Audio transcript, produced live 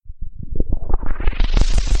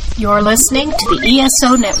You're listening to the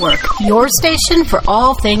ESO Network, your station for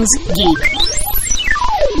all things geek.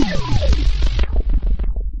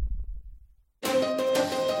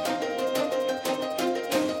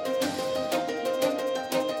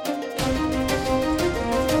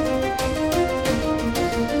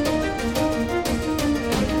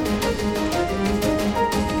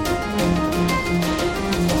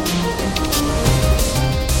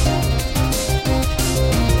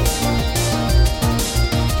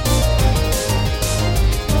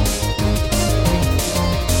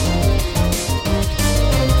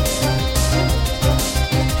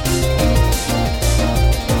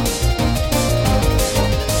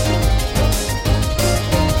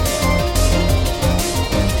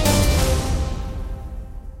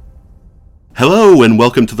 Hello and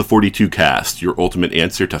welcome to the 42 Cast, your ultimate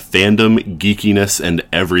answer to fandom, geekiness, and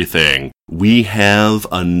everything. We have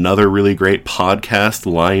another really great podcast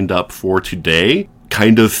lined up for today,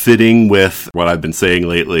 kind of fitting with what I've been saying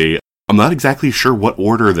lately. I'm not exactly sure what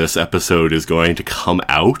order this episode is going to come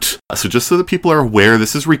out. So just so that people are aware,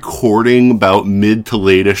 this is recording about mid to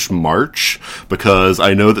late-ish March, because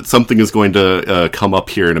I know that something is going to come up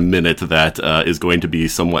here in a minute that is going to be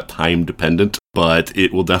somewhat time-dependent, but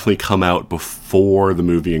it will definitely come out before the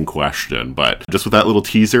movie in question. But just with that little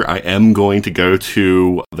teaser, I am going to go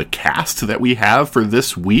to the cast that we have for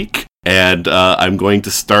this week. And I'm going to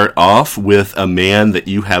start off with a man that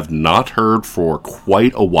you have not heard for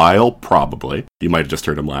quite a while, probably. You might have just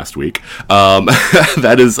heard him last week.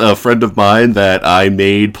 That is a friend of mine that I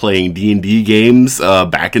made playing D&D games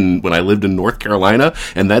back when I lived in North Carolina,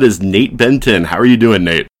 and that is Nate Benton. How are you doing,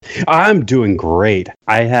 Nate? I'm doing great.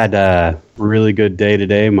 I had a really good day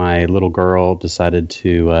today. My little girl decided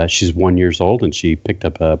to, she's 1 year old, and she picked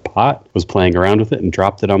up a pot, was playing around with it, and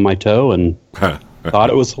dropped it on my toe, and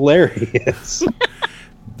thought it was hilarious.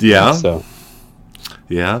 Yeah. So.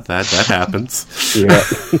 Yeah, that happens. Yeah.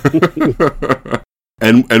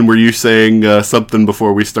 And were you saying something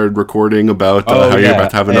before we started recording about how you're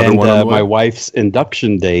about to have another one on the way? My wife's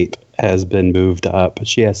induction date has been moved up.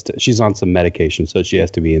 She's on some medication, so she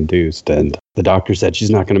has to be induced, and the doctor said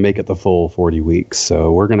she's not going to make it the full 40 weeks.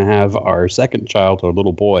 So we're going to have our second child, our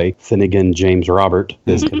little boy, Finnegan James Robert,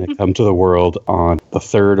 is going to come to the world on the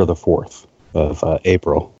 3rd or the 4th of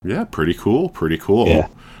April. Yeah, pretty cool. Yeah.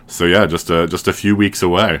 So yeah, just a few weeks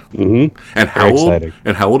away. Mm-hmm. And how old? Exciting.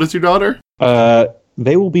 And how old is your daughter?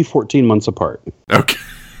 They will be 14 months apart. Okay.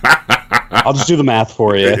 I'll just do the math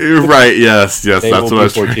for you. Right, yes, they that's what I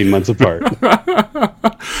was 14 months apart.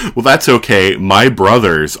 Well, that's okay. My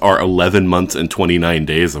brothers are 11 months and 29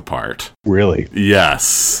 days apart. Really?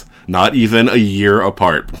 Yes. Not even a year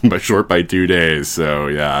apart, but short by 2 days. So,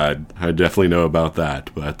 yeah, I definitely know about that.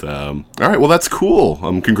 But, all right, well, that's cool.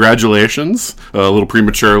 Congratulations. A little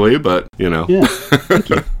prematurely, but, you know. Yeah, thank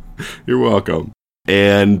you. You're welcome.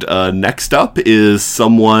 And next up is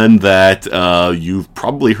someone that you've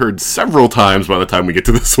probably heard several times by the time we get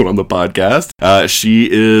to this one on the podcast. She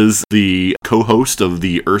is the co-host of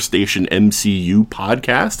the Earth Station MCU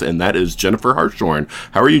podcast, and that is Jennifer Hartshorn.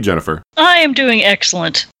 How are you, Jennifer? I am doing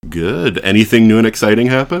excellent. Good. Anything new and exciting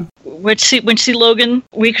happen? Went to see Logan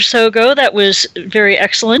a week or so ago. That was very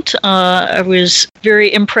excellent. I was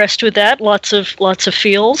very impressed with that. Lots of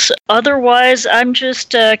feels. Otherwise, I'm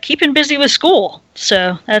just keeping busy with school.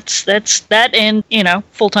 So that's that, and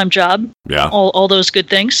full-time job. Yeah. All those good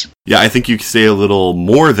things. Yeah, I think you could say a little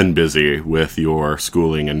more than busy with your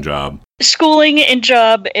schooling and job. Schooling and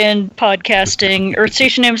job and podcasting. Earth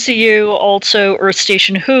Station MCU, also Earth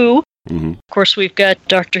Station Who. Mm-hmm. Of course, we've got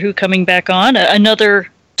Doctor Who coming back on, another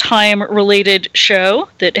time-related show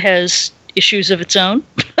that has issues of its own.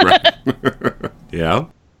 Right. Yeah.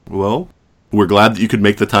 Well, we're glad that you could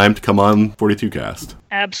make the time to come on 42 Cast.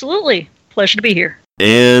 Absolutely. Pleasure to be here.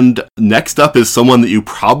 And next up is someone that you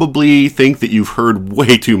probably think that you've heard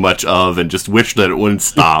way too much of and just wish that it wouldn't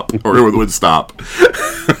stop, or it would stop.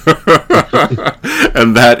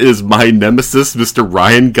 And that is my nemesis, Mr.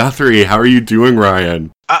 Ryan Guthrie. How are you doing,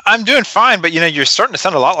 Ryan? I'm doing fine, but you're starting to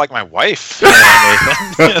sound a lot like my wife.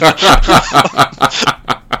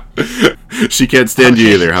 She can't stand you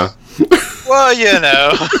either, huh? Well,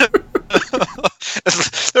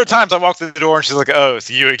 there are times I walk through the door and she's like, "Oh, it's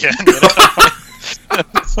you again."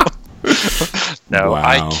 No,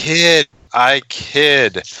 wow. I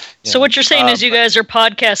kid. So what you're saying is you guys are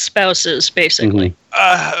podcast spouses, basically. Mm-hmm.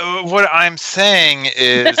 What I'm saying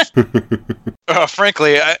is,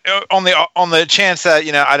 frankly, on the chance that,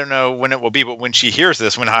 I don't know when it will be, but when she hears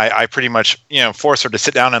this, when I pretty much, force her to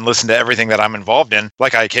sit down and listen to everything that I'm involved in,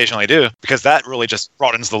 like I occasionally do, because that really just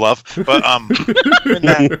broadens the love. But when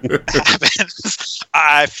that happens,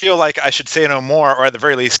 I feel like I should say no more, or at the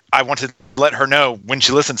very least, I want to let her know when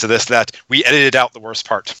she listens to this that we edited out the worst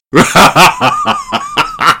part.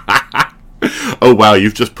 Oh, wow,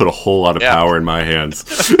 you've just put a whole lot of power in my hands.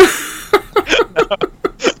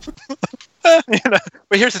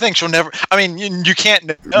 But here's the thing, she'll never, you can't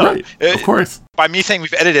know. Right, of course. By me saying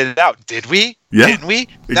we've edited it out, did we? Yeah. Didn't we?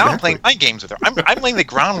 Now I'm playing my games with her. I'm laying the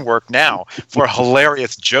groundwork now for a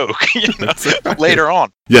hilarious joke, later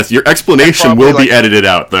on. Yes, your explanation will be edited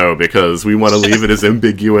out, though, because we want to leave it as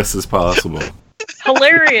ambiguous as possible.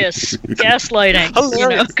 Hilarious gaslighting,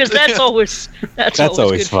 because that's always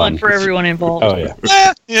good fun for everyone involved. Oh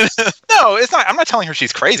yeah. No, it's not. I'm not telling her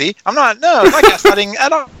she's crazy. It's not gaslighting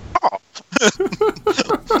at all.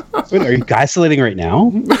 Wait, are you gaslighting right now?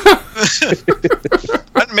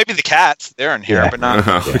 Maybe the cats, they're in here, but not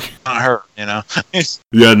her.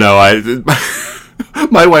 Yeah, no,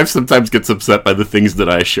 my wife sometimes gets upset by the things that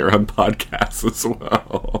I share on podcasts as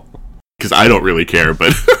well, because I don't really care,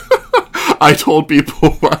 but. I told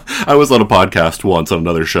people I was on a podcast once on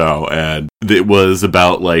another show, and it was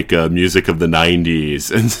about music of the 90s,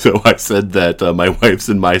 and so I said that My Wife's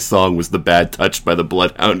and My Song was The Bad Touch by the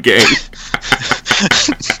Bloodhound Gang.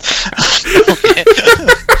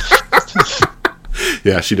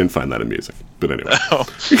 Yeah, she didn't find that amusing, but anyway.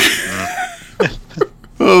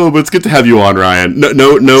 Oh, but it's good to have you on, Ryan.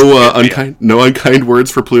 No unkind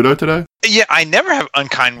words for Pluto today? Yeah, I never have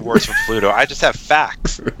unkind words for Pluto. I just have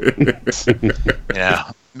facts.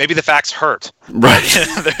 Maybe the facts hurt. Right.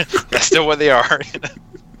 That's still what they are.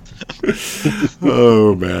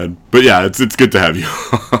 Oh, man. But yeah, it's good to have you.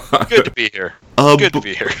 Good to be here. Good to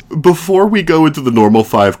be here. Before we go into the normal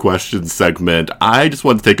 5 questions segment, I just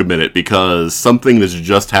want to take a minute because something that's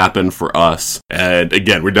just happened for us, and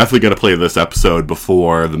again, we're definitely going to play this episode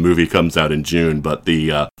before the movie comes out in June, but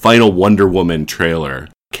the final Wonder Woman trailer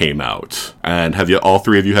came out. And have all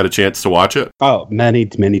 3 of you had a chance to watch it? Oh, many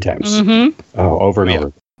times. Mm-hmm. Oh, over and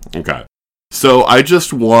over. Okay. So I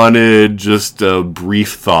just wanted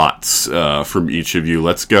brief thoughts from each of you.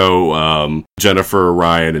 Let's go Jennifer,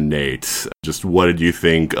 Ryan, and Nate. Just what did you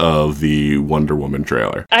think of the Wonder Woman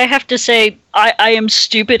trailer? I have to say, I am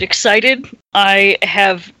stupid excited. I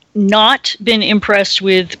have not been impressed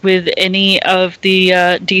with any of the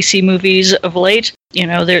DC movies of late.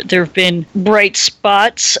 There have been bright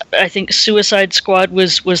spots. I think Suicide Squad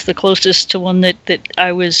was the closest to one that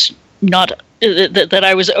I was not... that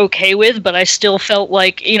I was okay with, but I still felt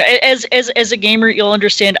like, as a gamer, you'll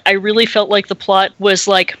understand, I really felt like the plot was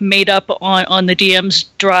made up on the DM's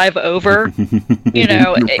drive over,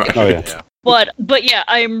 Right. Oh yeah. But yeah,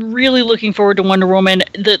 I'm really looking forward to Wonder Woman.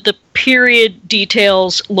 The period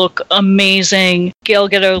details look amazing. Gal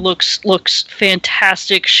Gadot looks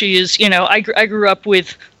fantastic. She is, I grew up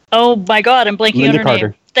with, oh my God, I'm blanking on her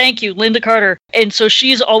name. Thank you, Linda Carter. And so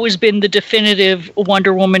she's always been the definitive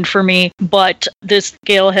Wonder Woman for me, but this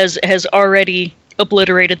Gal has already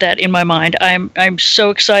obliterated that in my mind. I'm so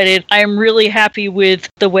excited. I'm really happy with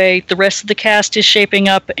the way the rest of the cast is shaping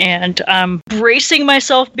up, and I'm bracing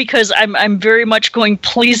myself because I'm very much going,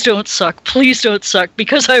 please don't suck,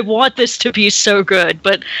 because I want this to be so good.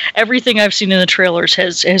 But everything I've seen in the trailers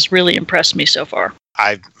has really impressed me so far.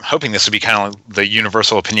 I'm hoping this will be kind of the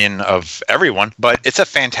universal opinion of everyone, but it's a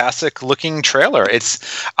fantastic looking trailer.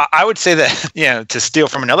 I would say that, to steal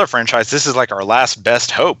from another franchise, this is like our last best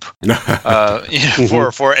hope for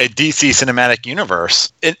a DC cinematic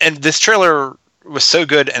universe. And this trailer was so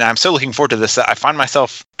good, and I'm so looking forward to this that I find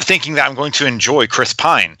myself thinking that I'm going to enjoy Chris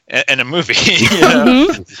Pine in a movie.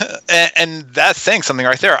 And that's saying something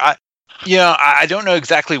right there. I don't know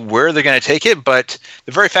exactly where they're going to take it, but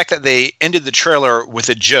the very fact that they ended the trailer with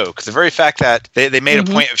a joke, the very fact that they made a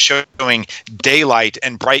point of showing daylight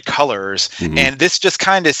and bright colors, and this just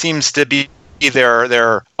kind of seems to be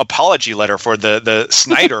their apology letter for the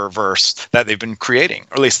Snyderverse that they've been creating,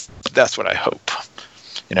 or at least that's what I hope.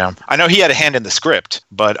 I know he had a hand in the script,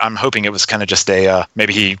 but I'm hoping it was kind of just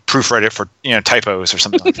maybe he proofread it for typos or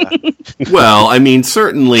something like that. Well,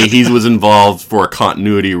 certainly he was involved for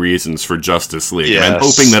continuity reasons for Justice League. Yes. I'm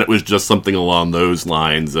hoping that it was just something along those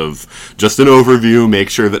lines of just an overview, make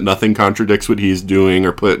sure that nothing contradicts what he's doing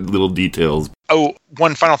or put little details. Oh,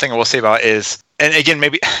 one final thing I will say about is, and again,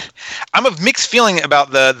 maybe I'm of mixed feeling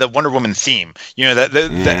about the Wonder Woman theme. That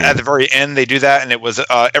at the very end they do that, and it was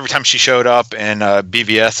every time she showed up in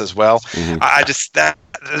BVS as well. I just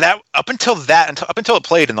that up until it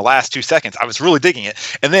played in the last 2 seconds, I was really digging it,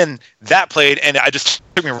 and then that played, and I just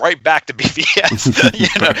took me right back to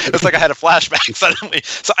BVS. It's like I had a flashback suddenly.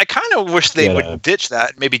 So I kind of wish they would ditch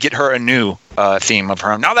that, maybe get her a new theme of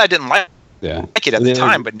her own. Now that I didn't like it at the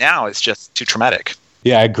time, but now it's just too traumatic.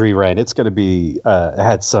 Yeah, I agree, Ryan. It's going to be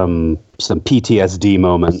had some PTSD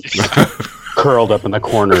moment, curled up in the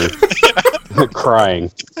corner,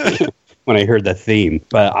 crying when I heard the theme.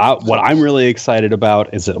 But what I'm really excited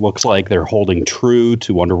about is it looks like they're holding true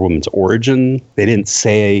to Wonder Woman's origin. They didn't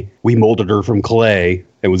say we molded her from clay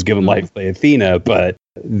and was given life by Athena, but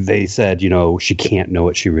they said, she can't know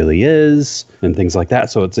what she really is and things like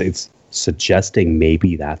that. So it's suggesting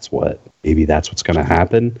maybe that's what's going to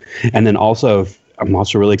happen. And then also, I'm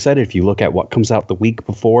also really excited if you look at what comes out the week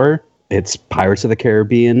before. It's Pirates of the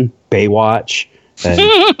Caribbean, Baywatch, and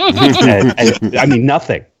I mean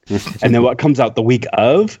nothing. And then what comes out the week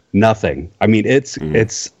of? Nothing. I mean, it's.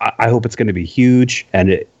 I hope it's going to be huge,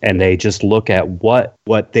 and they just look at what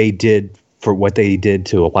they did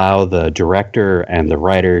to allow the director and the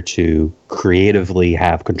writer to creatively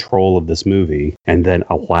have control of this movie, and then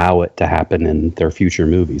allow it to happen in their future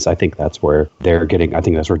movies. I think that's where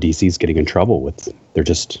DC's getting in trouble with. They're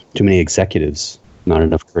just too many executives, not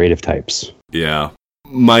enough creative types. Yeah.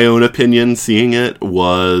 My own opinion seeing it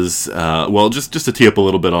was, just to tee up a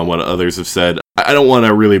little bit on what others have said, I don't want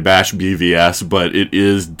to really bash BVS, but it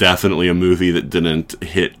is definitely a movie that didn't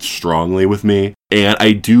hit strongly with me. And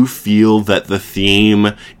I do feel that the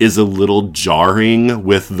theme is a little jarring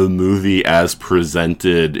with the movie as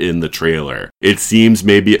presented in the trailer. It seems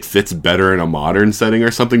maybe it fits better in a modern setting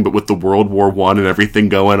or something, but with the World War I and everything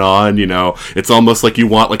going on, it's almost like you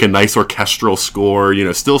want like a nice orchestral score,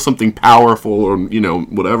 still something powerful or,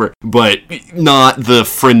 whatever, but not the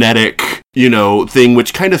frenetic, thing,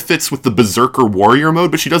 which kind of fits with the Berserker Warrior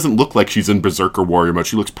mode, but she doesn't look like she's in Berserker Warrior mode.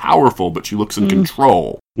 She looks powerful, but she looks in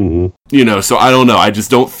control. Mm-hmm. So I don't know. I just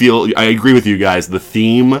don't feel... I agree with you guys. The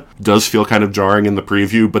theme does feel kind of jarring in the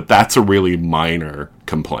preview, but that's a really minor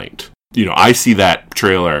complaint. I see that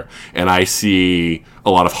trailer, and I see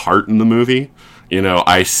a lot of heart in the movie.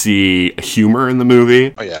 I see humor in the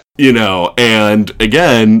movie. Oh, yeah. And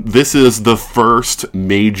again, this is the first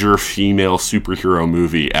major female superhero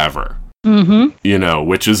movie ever. Mm-hmm.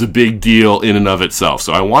 Which is a big deal in and of itself.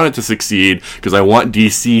 So I want it to succeed because I want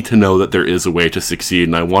DC to know that there is a way to succeed,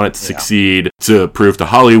 and I want it to succeed to prove to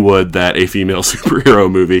Hollywood that a female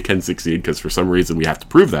superhero movie can succeed, because for some reason we have to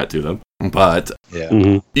prove that to them. But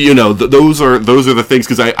those are the things,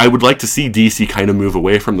 because I would like to see DC kind of move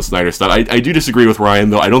away from the Snyder stuff. I do disagree with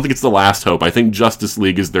Ryan, though. I don't think it's the last hope. I think Justice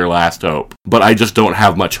League is their last hope, but I just don't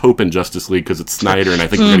have much hope in Justice League because it's Snyder, and I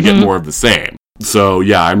think we're going to get more of the same. So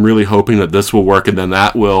yeah, I'm really hoping that this will work, and then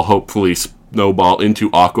that will hopefully snowball into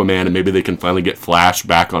Aquaman, and maybe they can finally get Flash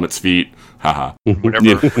back on its feet. Haha.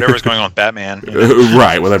 Whatever's going on with Batman.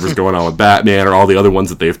 Right, whatever's going on with Batman, or all the other ones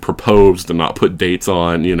that they've proposed and not put dates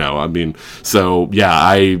on, So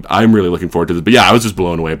yeah, I'm really looking forward to this. But yeah, I was just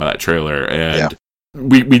blown away by that trailer, and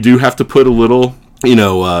we do have to put a little...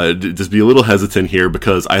 just be a little hesitant here,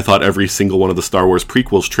 because I thought every single one of the Star Wars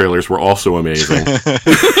prequels trailers were also amazing. So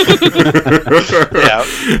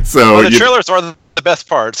the trailers are the best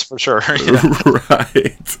parts, for sure.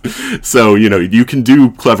 Right. So, you can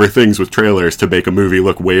do clever things with trailers to make a movie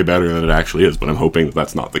look way better than it actually is, but I'm hoping that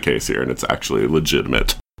that's not the case here, and it's actually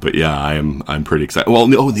legitimate. But yeah, I'm pretty excited. Well,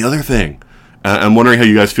 the other thing... I'm wondering how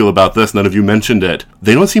you guys feel about this. None of you mentioned it.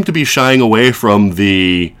 They don't seem to be shying away from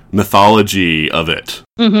the mythology of it.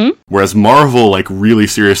 Mm-hmm. Whereas Marvel, really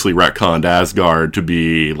seriously retconned Asgard to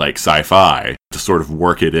be, sci-fi, to sort of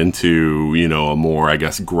work it into, a more, I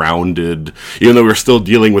guess, grounded... Even though we're still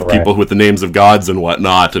dealing with people with the names of gods and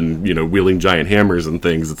whatnot, and, wielding giant hammers and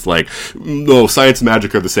things, it's no, science and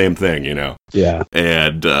magic are the same thing, Yeah.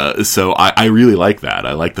 And so I really like that.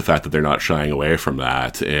 I like the fact that they're not shying away from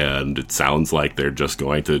that, and it sounds like they're just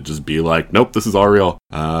going to just be nope, this is all real.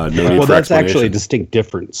 No need for that's actually a distinct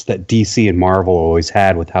difference that DC and Marvel always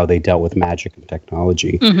had with how they dealt with magic and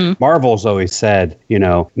technology. Mm-hmm. Marvel's always said,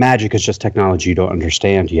 magic is just technology you don't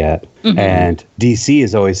understand yet. Mm-hmm. And DC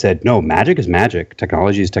has always said, no, magic is magic.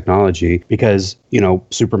 Technology is technology, because,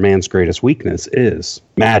 Superman's greatest weakness is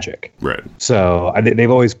magic. Right. So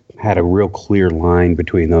they've always had a real clear line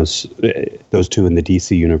between those two in the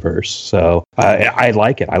DC universe. So I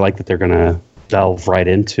like it. I like that they're going to delve right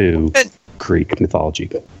into Greek mythology.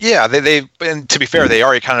 Yeah, and to be fair, they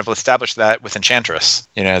already kind of established that with Enchantress,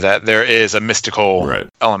 that there is a mystical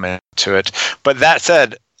element to it. But that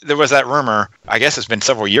said, there was that rumor, I guess it's been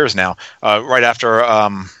several years now, right after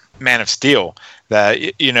Man of Steel, that,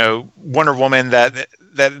 Wonder Woman, that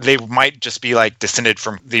that they might just be like descended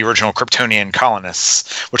from the original Kryptonian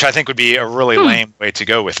colonists, which I think would be a really lame way to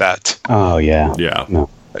go with that. Oh, yeah. Yeah. No.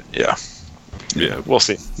 But, yeah. Yeah. We'll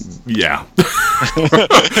see. Yeah.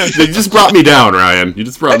 You just brought me down, Ryan. You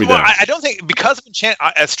just brought me down. I don't think, because of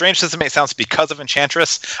as strange as it may sound, because of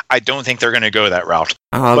Enchantress, I don't think they're going to go that route.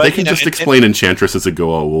 They can just explain Enchantress as a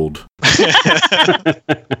go old.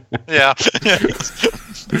 Yeah.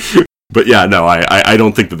 But yeah, no, I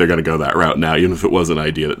don't think that they're going to go that route now, even if it was an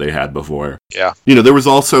idea that they had before. Yeah. There was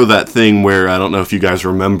also that thing where, I don't know if you guys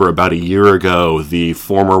remember, about a year ago, the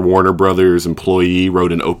former Warner Brothers employee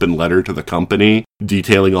wrote an open letter to the company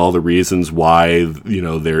detailing all the reasons why,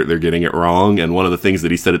 they're getting it wrong. And one of the things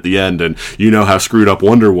that he said at the end, and you know how screwed up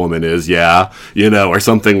Wonder Woman is, yeah? or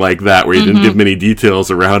something like that, where he didn't give many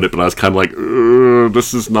details around it, but I was kind of like,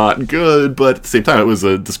 this is not good. But at the same time, it was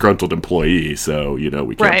a disgruntled employee, so,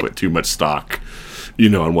 we can't put too much stock,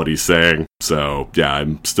 on what he's saying. So, yeah,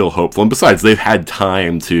 I'm still hopeful. And besides, they've had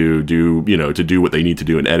time to do what they need to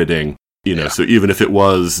do in editing. So even if it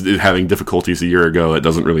was having difficulties a year ago, it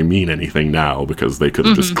doesn't really mean anything now because they could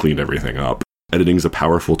have just cleaned everything up. Editing's a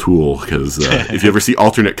powerful tool because if you ever see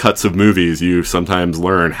alternate cuts of movies, you sometimes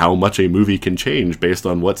learn how much a movie can change based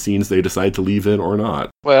on what scenes they decide to leave in or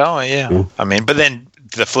not. Well, yeah. I mean, but then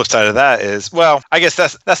the flip side of that is, well, I guess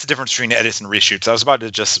that's the difference between edits and reshoots. I was about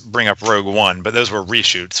to just bring up Rogue One, but those were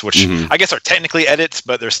reshoots, which I guess are technically edits,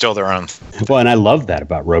 but they're still their own. Well, and I love that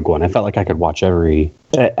about Rogue One. I felt like I could watch every...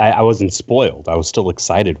 I wasn't spoiled. I was still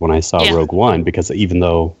excited when I saw Rogue One because even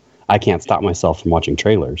though I can't stop myself from watching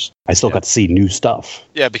trailers, I still got to see new stuff.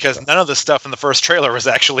 Yeah, because none of the stuff in the first trailer was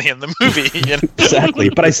actually in the movie. Exactly,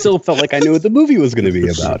 but I still felt like I knew what the movie was going to be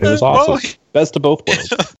about. It was awesome. Best of both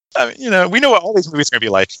worlds. I mean, we know what all these movies are going to be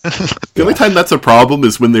like. The only time that's a problem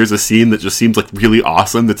is when there's a scene that just seems like really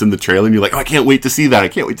awesome that's in the trailer, and you're like, oh, I can't wait to see that. I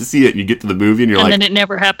can't wait to see it. And you get to the movie, and you're like... And then it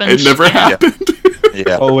never happened. It never happened.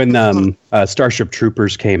 Yeah. Oh, when Starship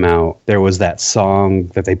Troopers came out, there was that song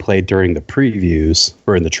that they played during the previews,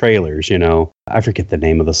 or in the trailers, I forget the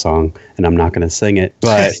name of the song, and I'm not going to sing it.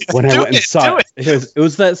 But when I went and saw it, it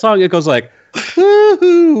was that song. It goes like...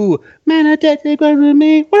 Woohoo! Man, I take it with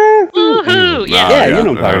me. Woohoo! Yeah, you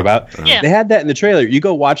know what I'm talking about. Yeah. They had that in the trailer. You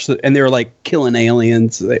go watch and they were like killing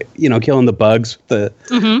aliens, killing the bugs, the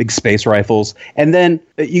big space rifles. And then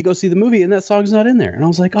you go see the movie and that song's not in there. And I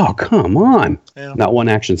was like, oh, come on. Yeah. Not one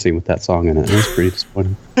action scene with that song in it. It was pretty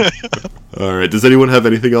disappointing. All right. Does anyone have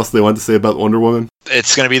anything else they want to say about Wonder Woman?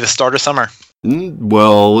 It's going to be the start of summer.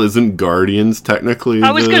 Well, isn't Guardians technically?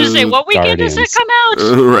 I was going to say, what weekend does it come out?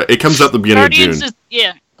 Right, it comes out the beginning of June.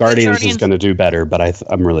 Guardians is going to do better, but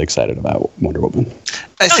I'm really excited about Wonder Woman.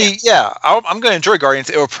 I'm going to enjoy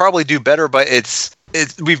Guardians. It will probably do better, but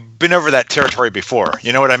we've been over that territory before.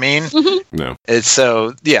 You know what I mean? Mm-hmm. No. It's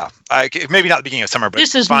so, maybe not the beginning of summer, but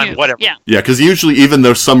this is fine, new. Whatever. Yeah, because usually, even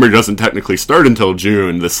though summer doesn't technically start until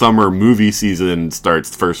June, the summer movie season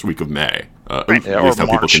starts the first week of May. Right. At least how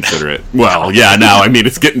people consider it. Well, yeah, now, I mean,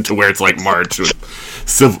 it's getting to where it's like March.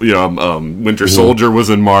 Winter Soldier was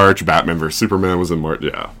in March. Batman vs. Superman was in March.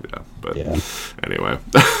 But anyway.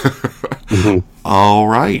 All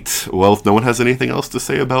right. Well, if no one has anything else to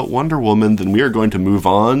say about Wonder Woman, then we are going to move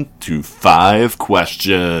on to 5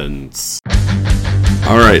 questions.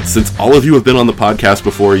 All right, since all of you have been on the podcast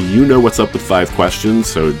before, you know what's up with 5 questions.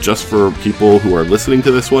 So just for people who are listening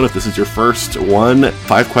to this one, if this is your first one,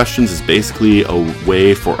 5 questions is basically a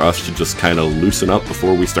way for us to just kind of loosen up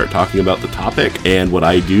before we start talking about the topic. And what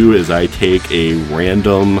I do is I take a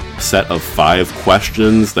random set of 5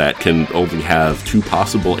 questions that can only have 2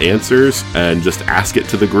 possible answers and just ask it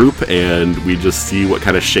to the group, and we just see what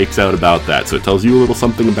kind of shakes out about that. So it tells you a little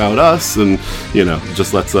something about us and,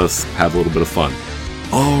 just lets us have a little bit of fun.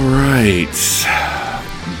 All right.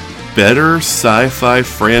 Better sci-fi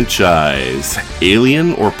franchise,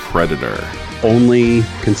 Alien or Predator? Only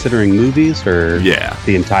considering movies or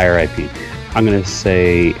the entire IP? I'm going to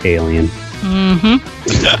say Alien.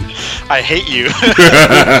 I hate you.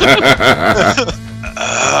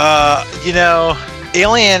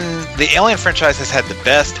 The Alien franchise has had the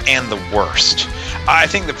best and the worst. I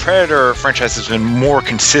think the Predator franchise has been more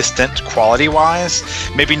consistent quality-wise.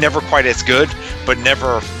 Maybe never quite as good, but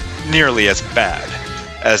never nearly as bad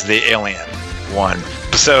as the Alien one.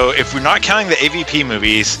 So if we're not counting the AVP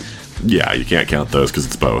movies... Yeah, you can't count those because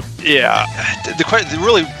it's both. Yeah. The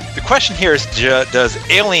question here is, does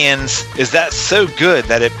Aliens, is that so good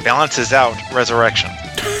that it balances out Resurrection?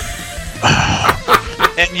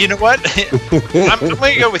 And you know what? I'm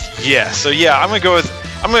going to go with yes. So yeah, I'm going to go with...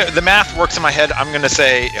 the math works in my head. I'm going to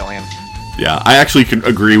say Alien. Yeah, I actually can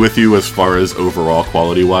agree with you as far as overall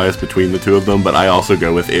quality-wise between the two of them, but I also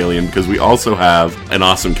go with Alien because we also have an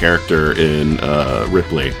awesome character in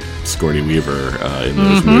Ripley, Sigourney Weaver, in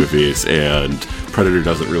those movies, and Predator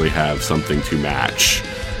doesn't really have something to match.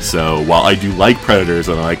 So while I do like Predators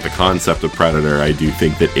and I like the concept of Predator, I do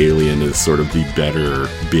think that Alien is sort of the better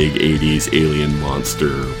big 80s alien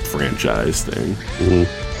monster franchise thing.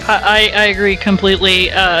 I agree completely.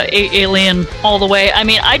 Alien all the way. I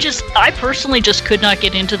mean, I personally just could not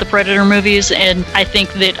get into the Predator movies, and I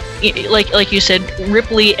think that, like you said,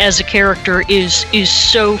 Ripley as a character is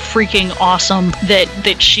so freaking awesome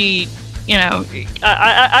that she, you know,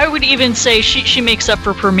 I would even say she makes up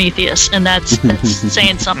for Prometheus, and that's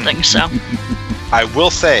saying something. So. I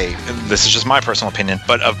will say, this is just my personal opinion,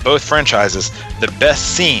 but of both franchises, the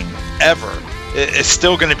best scene ever. It's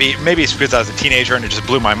still going to be, maybe it's because I was a teenager and it just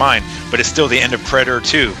blew my mind, but it's still the end of Predator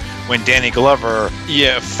 2 when Danny Glover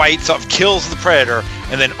fights off, kills the Predator,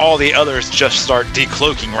 and then all the others just start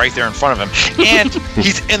decloaking right there in front of him. And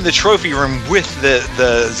he's in the trophy room with the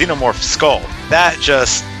xenomorph skull.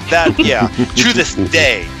 To this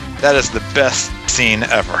day, that is the best scene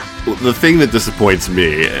ever. The thing that disappoints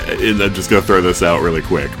me, and I'm just going to throw this out really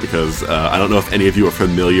quick, because I don't know if any of you are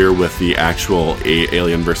familiar with the actual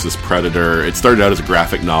Alien vs. Predator. It started out as a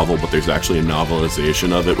graphic novel, but there's actually a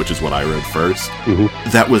novelization of it, which is what I read first.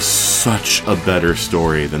 That was such a better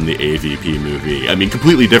story than the AVP movie. I mean,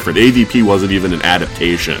 completely different. AVP wasn't even an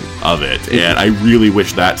adaptation of it, and I really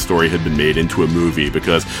wish that story had been made into a movie,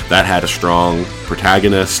 because that had a strong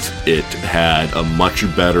protagonist. It had a much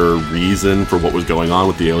better reason for what was going on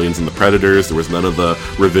with the aliens and the Predators. There was none of the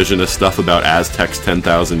revisionist stuff about Aztecs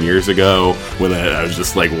 10,000 years ago, when I was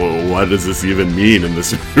just like, well, what does this even mean in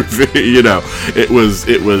this movie? You know, it was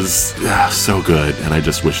so good, and I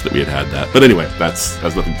just wish that we had that. But anyway, has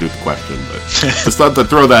nothing to do with the question, but just thought to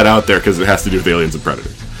throw that out there because it has to do with aliens and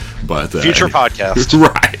Predators. But future podcast.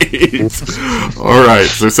 Right. All right,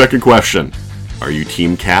 so second question. Are you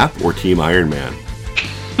Team Cap or Team Iron Man?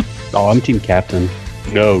 Oh, I'm Team Captain.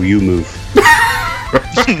 No, you move.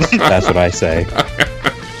 That's what I say.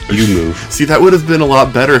 You move. See, that would have been a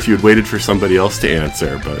lot better if you had waited for somebody else to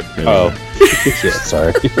answer, but... Anyway. Yeah,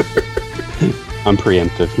 sorry. I'm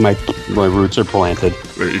preemptive. My roots are planted.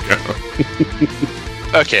 There you go.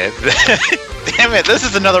 Okay. Damn it, this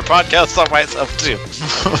is another podcast on myself, too.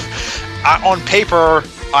 On paper,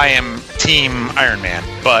 I am Team Iron Man,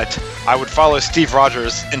 but I would follow Steve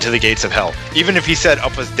Rogers into the gates of hell, even if he said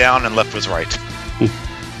up was down and left was right.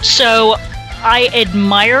 So, I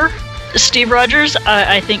admire Steve Rogers.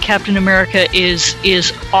 I think Captain America is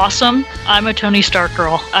awesome. I'm a Tony Stark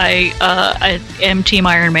girl. I am Team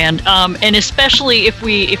Iron Man. And especially if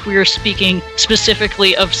we are speaking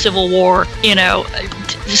specifically of Civil War, you know,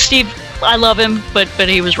 Steve, I love him, but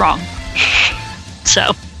he was wrong.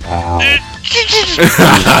 So. Wow.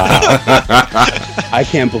 I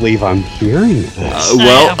can't believe I'm hearing this.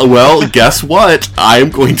 Well, guess what? I am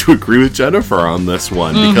going to agree with Jennifer on this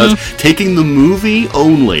one, because taking the movie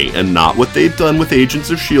only and not what they've done with Agents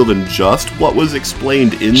of S.H.I.E.L.D. and just what was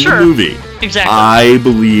explained in the movie, exactly. I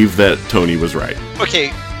believe that Tony was right.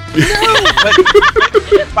 Okay. No,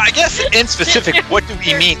 but I guess in specific, what do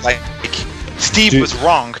we mean? Like Steve was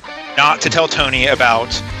wrong not to tell Tony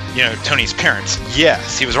about, you know, Tony's parents.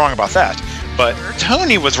 Yes, he was wrong about that. But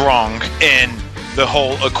Tony was wrong in the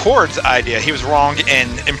whole Accords idea. He was wrong in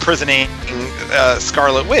imprisoning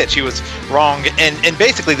Scarlet Witch. He was wrong in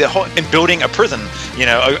basically in building a prison, you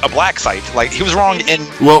know, a black site. Like, he was wrong in...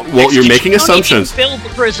 Well, you're making assumptions. Tony didn't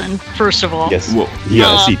build the prison, first of all. Yes,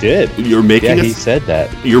 yes, he did. He said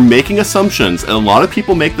that. You're making assumptions, and a lot of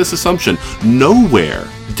people make this assumption. Nowhere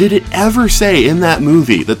did it ever say in that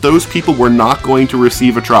movie that those people were not going to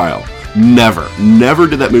receive a trial. Never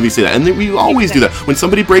did that movie say that. And we always do that. When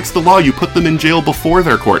somebody breaks the law, you put them in jail before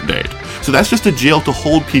their court date. So that's just a jail to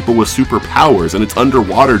hold people with superpowers, and it's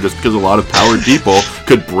underwater just because a lot of powered people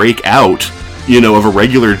could break out, you know, of a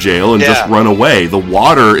regular jail and just run away. The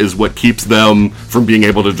water is what keeps them from being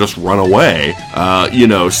able to just run away. You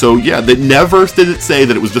know, so yeah, they never did it say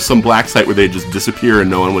that it was just some black site where they'd just disappear and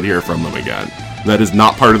no one would hear from them again. That is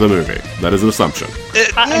not part of the movie. That is an assumption.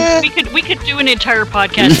 We could do an entire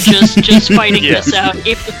podcast just fighting this out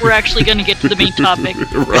if we're actually going to get to the main topic.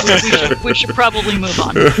 Right. We should probably move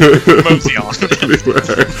on. Mosey on.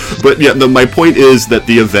 But yeah, my point is that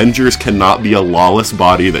the Avengers cannot be a lawless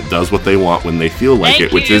body that does what they want when they feel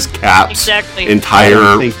like which is Cap's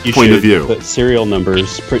entire point of view. Put serial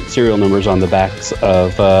numbers on the backs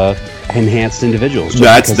of enhanced individuals.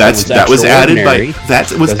 That was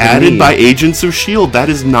added by Agents of S.H.I.E.L.D. That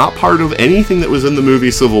is not part of anything that was in the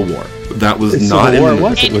movie Civil War. That was Civil not War in the...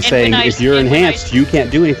 was. It was saying if you're enhanced, you can't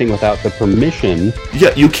do anything without the permission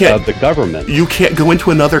you can't... of the government. You can't go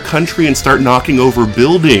into another country and start knocking over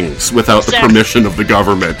buildings without the permission of the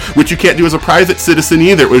government, which you can't do as a private citizen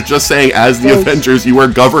either. It was just saying, as the Avengers, you are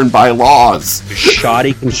governed by laws.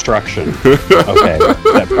 Shoddy construction. Okay,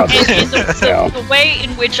 that probably the way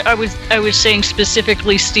in which I was saying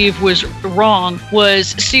specifically Steve was wrong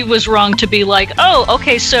to be like, oh,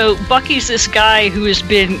 okay, so Bucky's this guy who has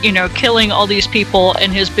been, killing all these people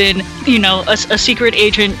and has been, a secret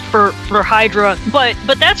agent for Hydra, but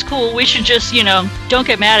that's cool. We should just, don't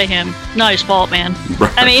get mad at him. Not his fault, man.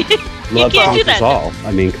 Right. I mean, you can't do that. All.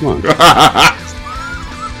 I mean, come on.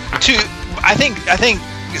 I think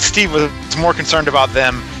Steve was more concerned about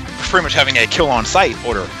them pretty much having a kill on sight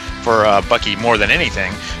order for Bucky more than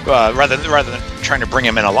anything, rather than trying to bring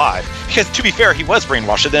him in alive. Because to be fair, he was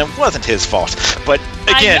brainwashed, and it wasn't his fault. But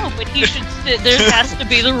again, I know, but he should. There has to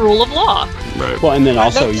be the rule of law. Right. Well, and then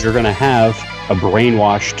also you're going to have a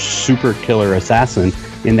brainwashed super killer assassin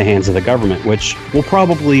in the hands of the government, which will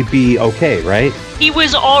probably be okay, right? He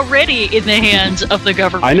was already in the hands of the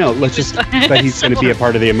government. I know. But he's going to be a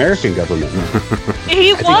part of the American government.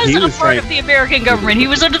 He was a part of the American government. He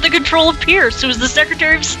was under the control of Pierce, who was the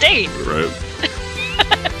Secretary of State. Right.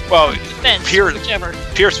 Well, whichever.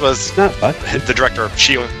 Pierce was the director of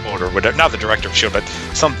S.H.I.E.L.D. or whatever. Not the director of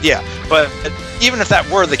S.H.I.E.L.D., but But even if that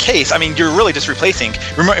were the case, I mean, you're really just replacing.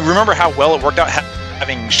 Remember how well it worked out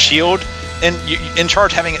having S.H.I.E.L.D. in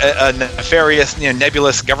charge, having a nefarious,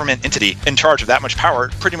 nebulous government entity in charge of that much power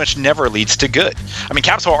pretty much never leads to good. I mean,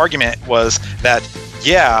 Cap's whole argument was that,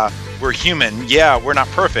 yeah, we're human, yeah, we're not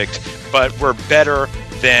perfect, but we're better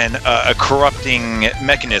than a corrupting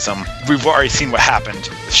mechanism. We've already seen what happened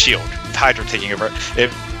with S.H.I.E.L.D., with Hydra taking over.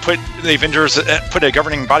 It put the Avengers, put a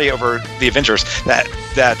governing body over the Avengers that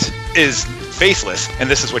is faceless, and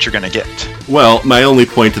this is what you're going to get. Well, my only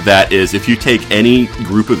point to that is if you take any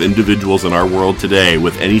group of individuals in our world today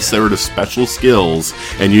with any sort of special skills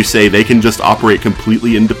and you say they can just operate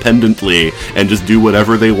completely independently and just do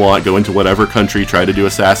whatever they want, go into whatever country, try to do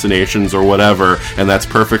assassinations or whatever, and that's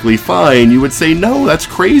perfectly fine, you would say, no, that's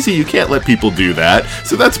crazy, you can't let people do that.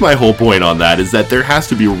 So that's my whole point on that, is that there has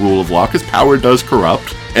to be a rule of law, because power does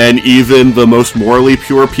corrupt, and even the most morally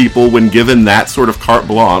pure people, when given that sort of carte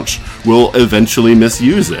blanche, will eventually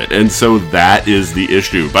misuse it. And so that is the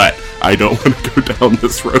issue. But I don't want to go down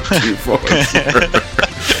this road too far.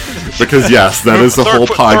 Because yes, that is the whole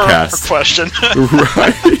podcast. Question.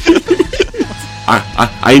 Right.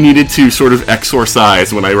 I needed to sort of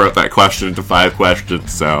exorcise when I wrote that question into 5 questions,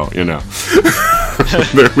 so, There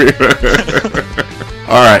we are.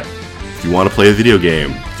 Alright. If you want to play a video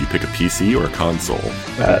game, do you pick a PC or a console?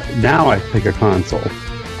 Now I pick a console.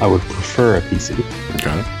 I would prefer a PC.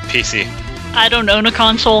 Okay. PC. I don't own a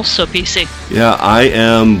console, so PC. Yeah, I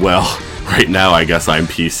am, right now I guess I'm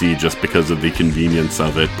PC just because of the convenience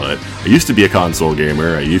of it, but I used to be a console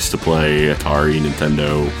gamer. I used to play Atari,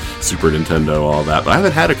 Nintendo, Super Nintendo, all that, but I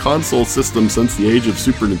haven't had a console system since the age of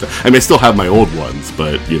Super Nintendo. I mean, I still have my old ones,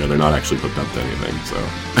 but, they're not actually hooked up to anything, so.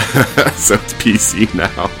 So it's PC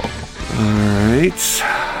now. Alright.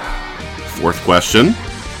 4th question.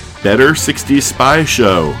 Better 60s spy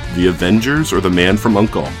show, The Avengers or The Man from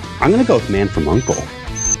U.N.C.L.E.? I'm going to go with Man from U.N.C.L.E.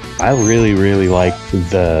 I really, really like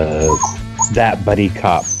that buddy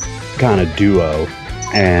cop kind of duo.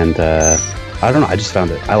 And I don't know, I just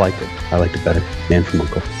found it. I liked it better. Man from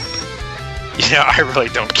U.N.C.L.E. Yeah, I really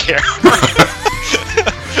don't care.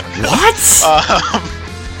 What?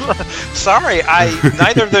 Sorry,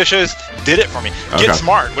 neither of those shows did it for me. Okay. Get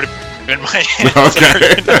Smart would have been my answer.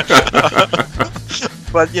 Okay.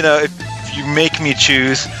 But, if you make me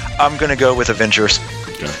choose, I'm going to go with Avengers.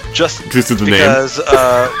 Okay. Just because of the because,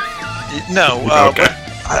 name? No. Okay.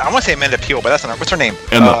 I want to say Amanda Peel, but that's not. What's her name?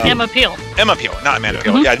 Emma Peel. Emma Peel, not Amanda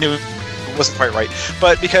Peel. Mm-hmm. Yeah, I knew it wasn't quite right.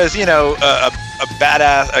 But because, a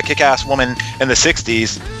badass, a kick-ass woman in the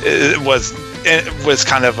 60s was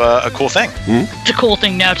kind of a cool thing. Mm-hmm. It's a cool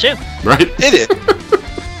thing now, too. Right? It is.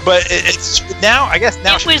 But it's now, I guess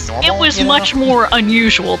now it was much more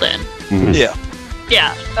unusual then. Mm-hmm. Yeah.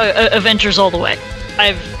 Yeah, Avengers all the way.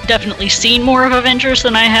 I've definitely seen more of Avengers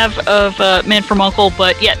than I have of Man from U.N.C.L.E.,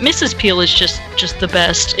 but yeah, Mrs. Peel is just the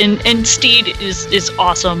best, and Steed is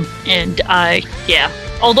awesome, and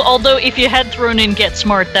Although if you had thrown in Get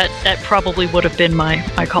Smart, that probably would have been my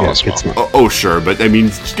call as well. Get Smart. Oh, sure, but I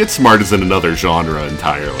mean, Get Smart is in another genre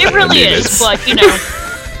entirely. It really is, but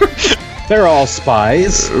They're all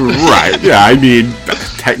spies. Right, yeah, I mean,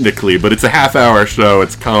 technically, but it's a half-hour show,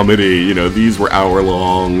 it's comedy, these were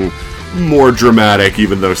hour-long more dramatic,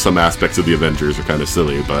 even though some aspects of the Avengers are kind of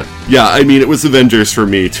silly. But yeah, I mean, it was Avengers for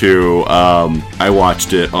me too. I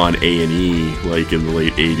watched it on A&E like in the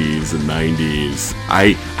late 80s and 90s.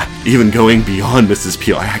 I even going beyond Mrs.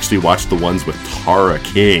 Peel, I actually watched the ones with Tara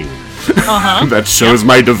King. That shows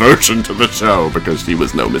my devotion to the show, because she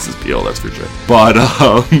was no Mrs. Peel, that's for sure. But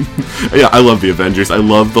yeah, I love the Avengers. I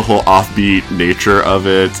love the whole offbeat nature of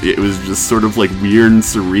it. It was just sort of like weird and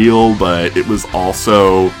surreal, but it was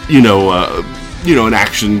also, an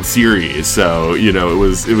action series. So,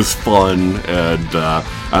 it was fun, and I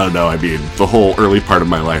don't know, I mean, the whole early part of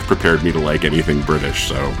my life prepared me to like anything British,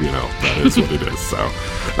 so, that is what it is, so.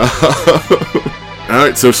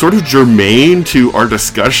 Alright, so sort of germane to our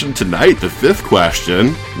discussion tonight, the fifth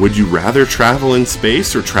question, would you rather travel in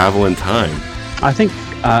space or travel in time? I think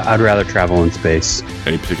I'd rather travel in space.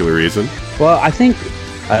 Any particular reason? Well, I think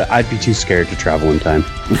I'd be too scared to travel in time.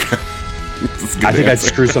 I think I'd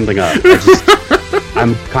screw something up.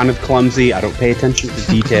 I'm kind of clumsy. I don't pay attention to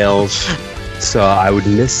details. So I would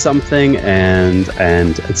miss something and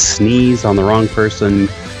sneeze on the wrong person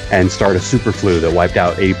and start a super flu that wiped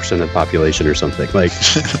out 80% of the population or something. Like,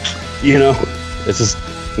 it's just,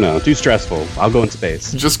 too stressful. I'll go in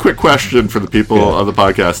space. Just quick question for the people of the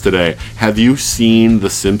podcast today. Have you seen the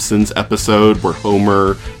Simpsons episode where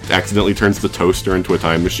Homer accidentally turns the toaster into a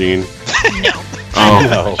time machine? No. Oh,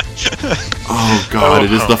 no. Oh, God,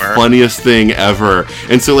 it is the funniest thing ever.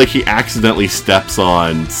 And so, he accidentally steps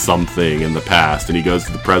on something in the past, and he goes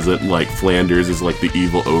to the present, and, Flanders is, the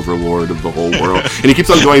evil overlord of the whole world. And he keeps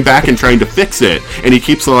on going back and trying to fix it. And he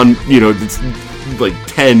keeps on, it's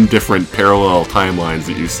 10 different parallel timelines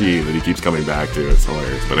that you see that he keeps coming back to. It's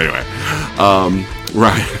hilarious. But anyway,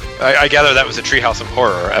 right. I gather that was a Treehouse of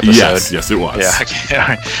Horror episode. Yes, it was.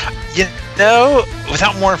 Yeah.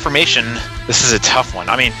 Without more information, this is a tough one.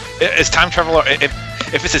 I mean, as time travel,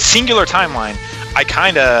 if it's a singular timeline, I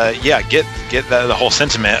kind of get the whole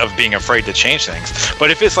sentiment of being afraid to change things. But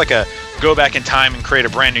if it's like a go back in time and create a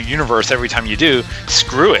brand new universe every time you do,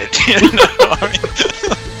 screw it.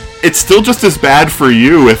 It's still just as bad for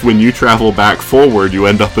you if when you travel back forward, you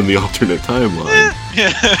end up in the alternate timeline.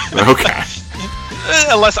 Okay.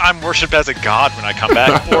 Unless I'm worshipped as a god when I come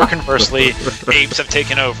back, or conversely, apes have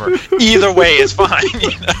taken over. Either way is fine.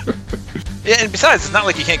 Yeah, and besides, it's not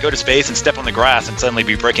like you can't go to space and step on the grass and suddenly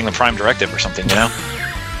be breaking the Prime Directive or something,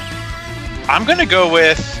 I'm gonna go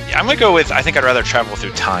with I think I'd rather travel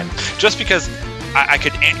through time, just because I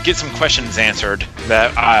could get some questions answered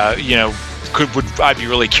that I'd be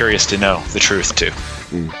really curious to know the truth too.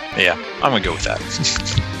 Yeah, I'm gonna go with that.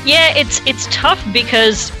 Yeah, it's tough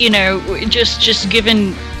because just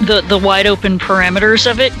given the wide open parameters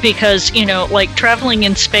of it, because traveling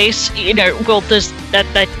in space, does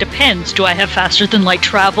that depends. Do I have faster than light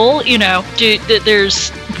travel?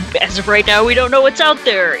 There's, as of right now, we don't know what's out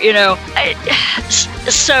there.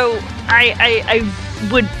 So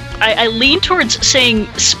I lean towards saying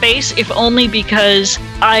space, if only because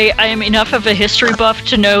I am enough of a history buff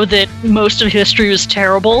to know that most of history was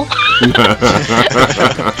terrible.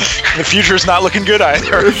 The future is not looking good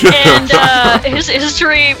either. And his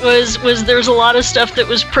history was there's a lot of stuff that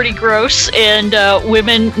was pretty gross, and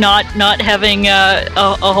women not having a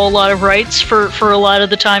whole lot of rights for a lot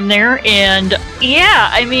of the time there. And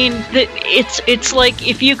yeah, I mean, it's like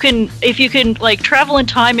if you can travel in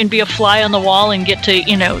time and be a fly on the wall and get to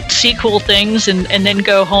see cool things and then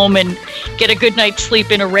go home and get a good night's sleep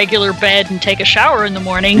in a regular bed and take a shower in the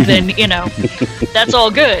morning, then that's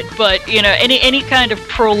all good. But any kind of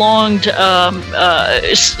prolonged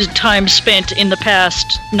time spent in the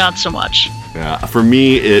past, not so much. Yeah, for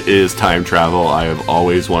me, it is time travel. I have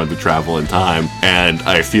always wanted to travel in time, and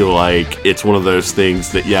I feel like it's one of those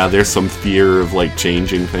things that, there's some fear of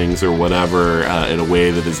changing things or whatever in a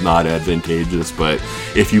way that is not advantageous, but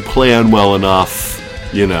if you plan well enough,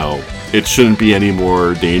 it shouldn't be any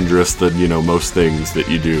more dangerous than, most things that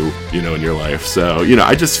you do, in your life. So,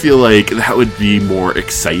 I just feel like that would be more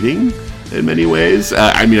exciting in many ways.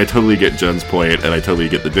 I mean, I totally get Jen's point, and I totally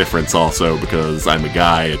get the difference also, because I'm a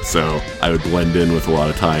guy, and so I would blend in with a lot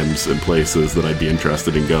of times and places that I'd be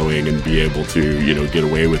interested in going and be able to, get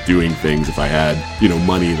away with doing things if I had,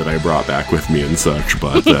 money that I brought back with me and such,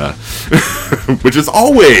 but, which is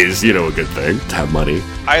always, a good thing to have money.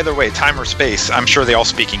 Either way, time or space, I'm sure they all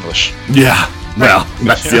speak English. Yeah. Well,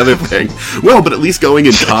 that's the other thing. Well, but at least going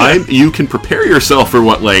in time, you can prepare yourself for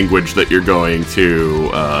what language that you're going to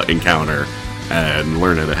encounter and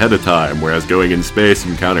learn it ahead of time. Whereas going in space,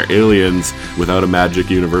 you encounter aliens without a magic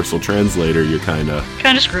universal translator. You're kind of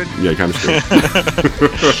screwed. Yeah, kind of screwed.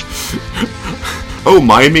 Oh,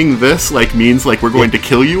 miming this means we're going to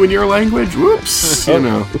kill you in your language? Whoops,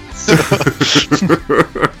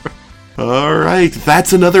 All right,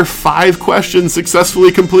 that's another 5 questions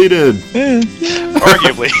successfully completed.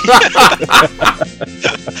 Arguably.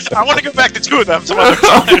 I want to go back to 2 of them. Some other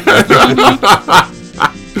time.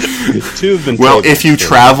 2 have been Well, tabled. if you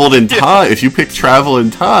traveled in time, if you picked travel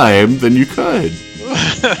in time, then you could.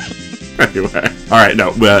 Anyway, all right,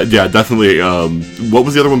 no, yeah, definitely. What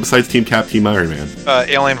was the other one besides Team Cap, Team Iron Man?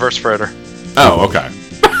 Alien vs. Predator. Oh, okay.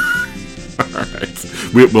 All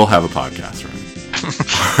right, we'll have a podcast, right?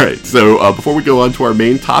 All right, so before we go on to our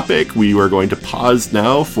main topic, we are going to pause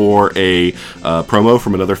now for a promo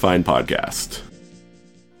from another fine podcast.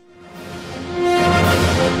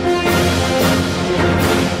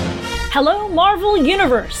 Hello, Marvel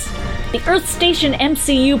Universe! The Earth Station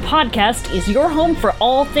MCU podcast is your home for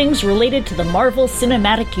all things related to the Marvel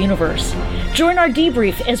Cinematic Universe. Join our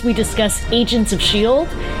debrief as we discuss Agents of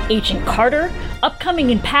S.H.I.E.L.D., Agent Carter,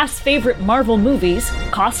 upcoming and past favorite Marvel movies,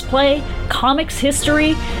 cosplay, comics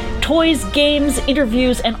history, toys, games,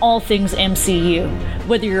 interviews, and all things MCU.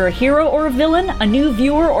 Whether you're a hero or a villain, a new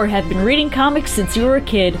viewer, or have been reading comics since you were a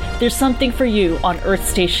kid, there's something for you on Earth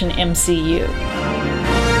Station MCU.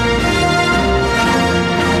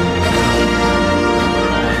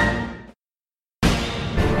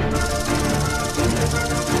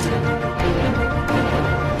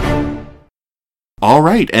 All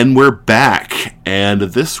right, and we're back. And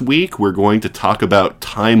this week we're going to talk about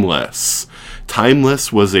Timeless.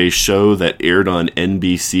 Timeless was a show that aired on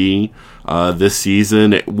NBC this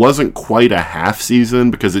season. It wasn't quite a half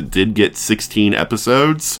season because it did get 16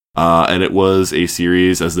 episodes. And it was a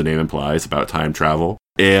series, as the name implies, about time travel.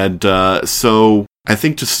 And so I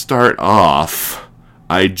think to start off,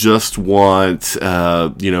 I just want,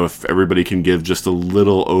 if everybody can give just a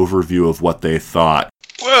little overview of what they thought.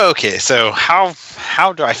 Okay, so how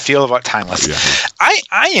do I feel about Timeless? Yeah.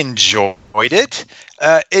 I enjoyed it.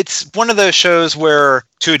 It's one of those shows where,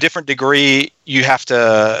 to a different degree, you have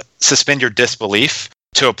to suspend your disbelief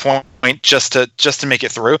to a point just to make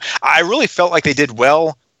it through. I really felt like they did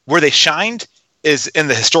well. Where they shined is in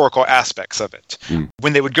the historical aspects of it.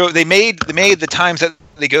 When they would go, they made the times that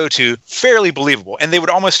they go to fairly believable, and they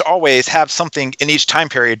would almost always have something in each time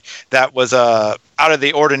period that was out of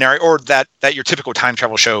the ordinary, or that your typical time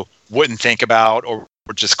travel show wouldn't think about, or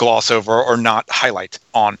just gloss over, or not highlight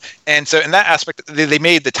on. And so in that aspect, they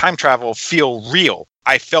made the time travel feel real.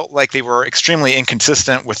 I felt like they were extremely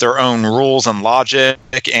inconsistent with their own rules and logic,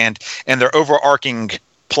 and their overarching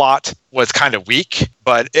plot was kind of weak.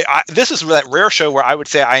 But this is that rare show where I would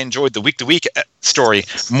say I enjoyed the week-to-week story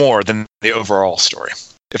more than the overall story,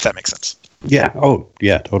 if that makes sense. Yeah. Oh,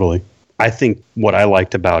 yeah, totally. I think what I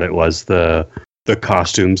liked about it was the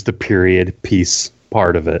costumes, the period piece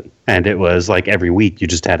part of it. And it was like every week you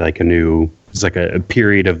just had like it's like a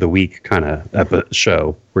period of the week kind of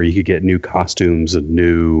show where you could get new costumes and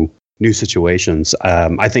new situations.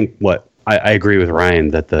 I think I agree with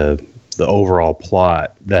Ryan that the overall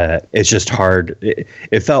plot, that it's just hard.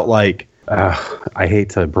 It felt like, I hate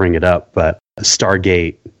to bring it up, but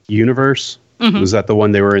Stargate Universe. Mm-hmm. Was that the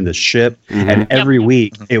one they were in the ship? Mm-hmm. And every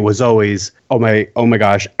week it was always, oh my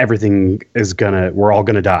gosh, we're all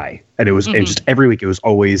gonna die. And it was, and just every week it was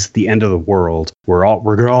always the end of the world. We're all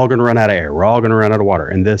gonna run out of air. We're all gonna run out of water.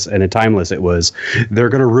 And in Timeless, it was, they're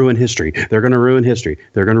gonna ruin history. They're gonna ruin history.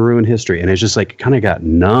 They're gonna ruin history. And it's just like kind of got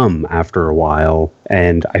numb after a while.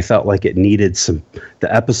 And I felt like the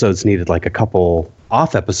episodes needed like a couple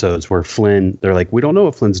off episodes where they're like, we don't know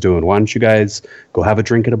what Flynn's doing. Why don't you guys go have a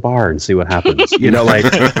drink at a bar and see what happens? Like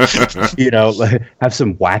have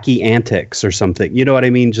some wacky antics or something. You know what I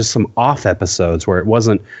mean? Just some off episodes where it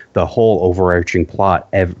wasn't the whole overarching plot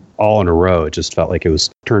all in a row. It just felt like it was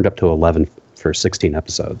turned up to 11 for 16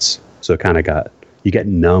 episodes. So it kind of you get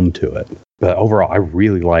numb to it. But overall, I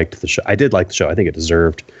really liked the show. I did like the show. I think it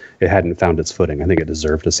hadn't found its footing. I think it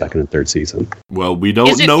deserved a second and third season. Well, we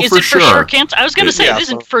don't know for sure. I was going to say it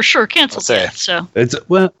isn't for sure canceled yet. So it's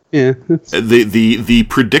yeah. The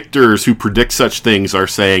predictors who predict such things are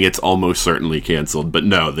saying it's almost certainly canceled, but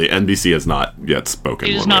no, the NBC has not yet spoken.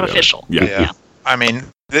 It is not official. Yeah. I mean,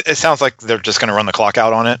 it sounds like they're just going to run the clock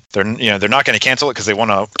out on it. They're not going to cancel it because they want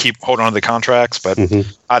to keep holding on to the contracts. But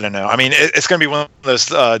I don't know. I mean, it's going to be one of those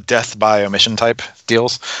death by omission type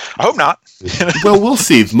deals. I hope not. Well, we'll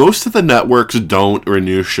see. Most of the networks don't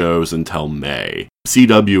renew shows until May.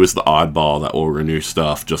 CW is the oddball that will renew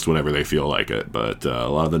stuff just whenever they feel like it. But a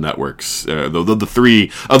lot of the networks, the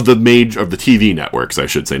three of the TV networks, I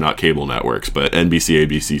should say, not cable networks, but NBC,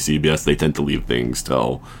 ABC, CBS, they tend to leave things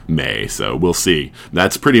till May. So we'll see.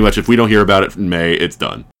 That's pretty much, if we don't hear about it in May, it's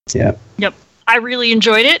done. Yeah. Yep. I really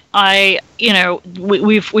enjoyed it.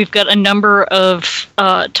 We've got a number of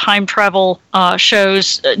time travel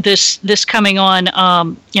shows. This coming on,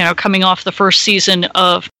 coming off the first season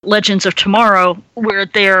of Legends of Tomorrow, where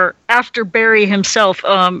they're, after Barry himself,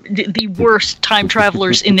 the worst time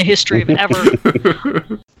travelers in the history of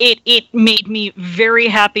ever. It made me very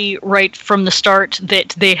happy right from the start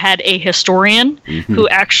that they had a historian who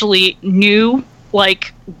actually knew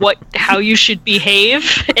how you should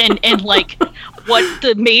behave and like what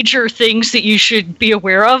the major things that you should be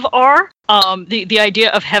aware of are. The idea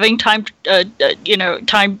of having time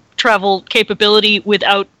travel capability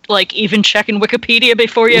without like even checking Wikipedia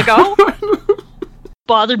before you go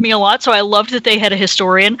bothered me a lot. So I loved that they had a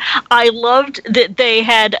historian. I loved that they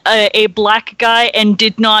had a black guy and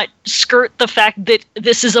did not skirt the fact that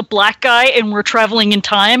this is a black guy and we're traveling in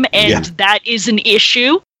time, and that is an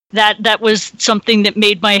issue. That was something that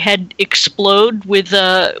made my head explode with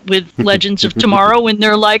Legends of Tomorrow when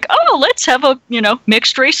they're like, oh, let's have a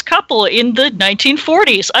mixed race couple in the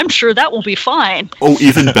 1940s. I'm sure that will be fine. Oh,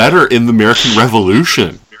 even better, in the American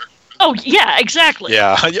Revolution. Oh yeah, exactly.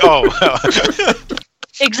 Yeah. Oh.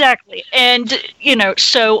 Exactly, and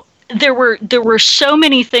so there were so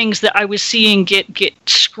many things that I was seeing get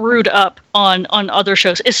screwed up on other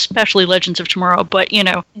shows, especially Legends of Tomorrow. But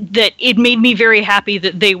that it made me very happy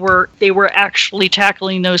that they were actually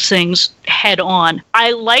tackling those things head on.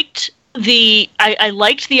 I liked the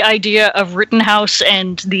idea of Rittenhouse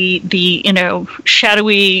and the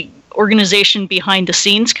shadowy organization behind the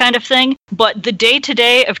scenes kind of thing, but the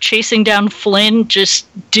day-to-day of chasing down Flynn just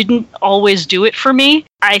didn't always do it for me.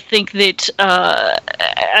 I think that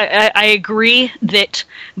I agree that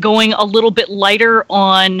going a little bit lighter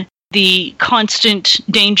on the constant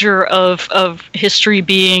danger of history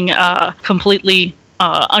being completely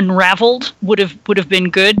unraveled would have been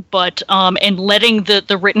good, but and letting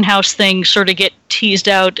the Rittenhouse thing sort of get teased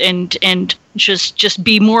out and just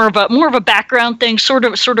be more of a background thing, sort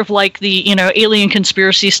of like the alien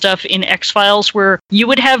conspiracy stuff in X-Files, where you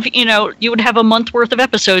would have a month worth of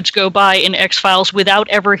episodes go by in X-Files without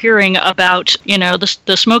ever hearing about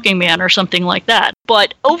the smoking man or something like that.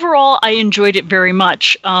 But overall, I enjoyed it very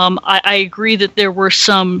much. I agree that there were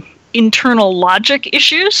some internal logic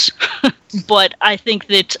issues, but I think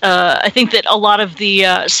that a lot of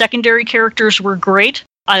the secondary characters were great.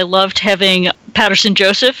 I loved having Patterson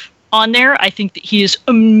Joseph on there. I think that he is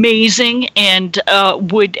amazing, and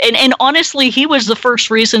and honestly, he was the first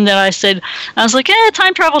reason that I was like,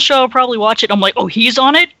 time travel show, I'll probably watch it. I'm like, oh, he's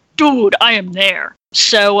on it, dude, I am there.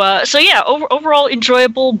 So yeah, overall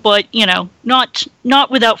enjoyable, but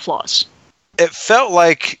not without flaws. It felt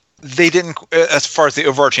like they didn't, as far as the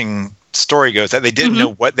overarching story goes, that they didn't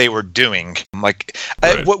know what they were doing. Like,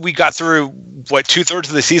 what we got through, 2/3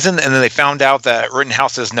 of the season, and then they found out that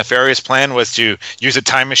Rittenhouse's nefarious plan was to use a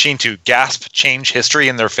time machine to change history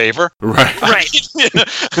in their favor. Right.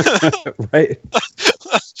 Right.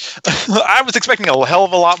 I was expecting a hell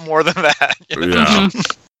of a lot more than that. Yeah.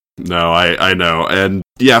 No, I know. And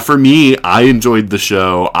yeah, for me, I enjoyed the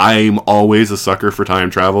show. I'm always a sucker for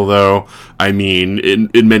time travel, though. I mean,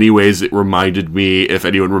 in many ways, it reminded me, if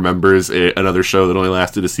anyone remembers, another show that only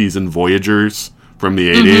lasted a season, Voyagers, from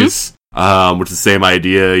the 80s. Which is the same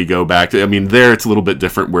idea. You go back to, there it's a little bit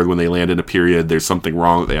different, where when they land in a period, there's something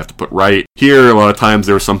wrong that they have to put right. Here, a lot of times,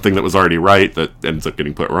 there was something that was already right that ends up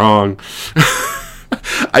getting put wrong.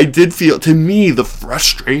 I did feel, to me, the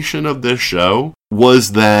frustration of this show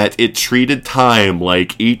was that it treated time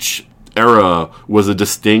like each era was a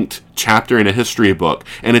distinct chapter in a history book.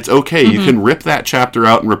 And it's okay, you can rip that chapter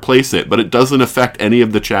out and replace it, but it doesn't affect any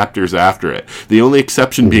of the chapters after it. The only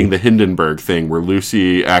exception being the Hindenburg thing, where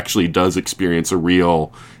Lucy actually does experience a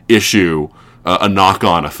real issue, a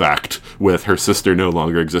knock-on effect with her sister no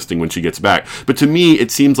longer existing when she gets back. But to me,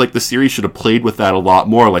 it seems like the series should have played with that a lot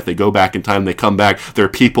more. Like, they go back in time, they come back, there are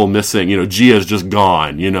people missing, Gia's just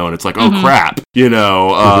gone, and it's like, oh crap,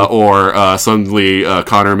 or suddenly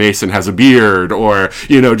Connor Mason has a beard, or,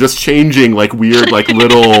 just changing like weird, like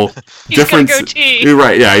little difference.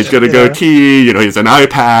 Right, yeah, he's got a goatee, he's an eye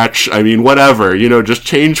patch, whatever, just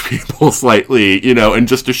change people slightly, and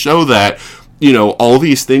just to show that all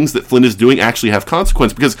these things that Flynn is doing actually have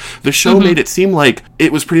consequence, because the show made it seem like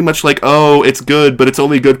it was pretty much like, oh, it's good, but it's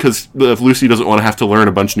only good because Lucy doesn't want to have to learn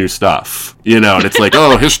a bunch of new stuff, and it's like,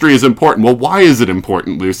 oh, history is important. Well, why is it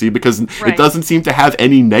important, Lucy? Because it doesn't seem to have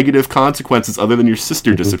any negative consequences other than your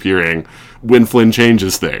sister disappearing when Flynn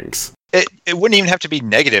changes things. It wouldn't even have to be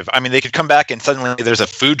negative. They could come back and suddenly there's a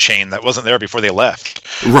food chain that wasn't there before they left.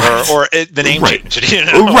 Right. Or the name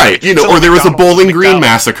changed. Right. Or there was a Bowling Green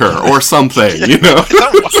massacre or something,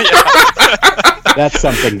 That That's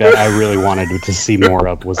something that I really wanted to see more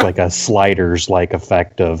of, was like a Sliders-like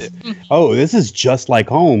effect of, oh, this is just like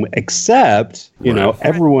home, except, you know,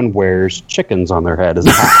 everyone wears chickens on their head as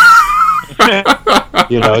a hat.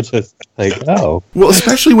 You know, it's just like, oh. Well,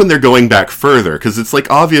 especially when they're going back further, because it's like,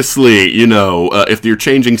 obviously, you know, if you're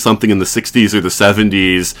changing something in the 60s or the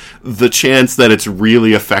 70s, the chance that it's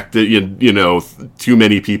really affected, you know, too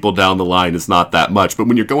many people down the line is not that much. But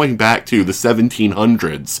when you're going back to the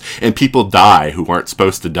 1700s and people die who aren't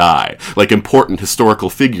supposed to die, like important historical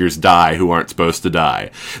figures die who aren't supposed to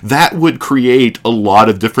die, that would create a lot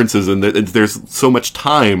of differences, and there's so much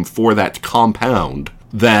time for that to compound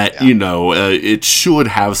that, you know, it should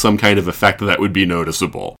have some kind of effect that would be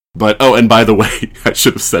noticeable. But, oh, and by the way, I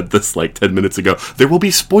should have said this like 10 minutes ago, there will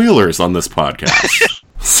be spoilers on this podcast.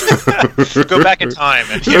 Go back in time.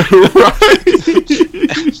 And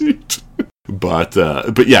Right.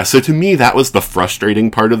 But yeah, so to me, that was the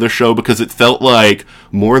frustrating part of the show, because it felt like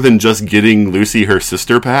more than just getting Lucy her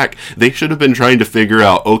sister back, they should have been trying to figure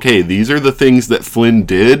out, okay, these are the things that Flynn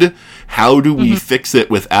did. How do we fix it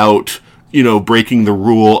without, you know, breaking the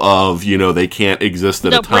rule of, you know, they can't exist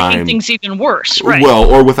at a time. Without breaking things even worse, right? Well,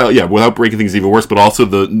 or without breaking things even worse, but also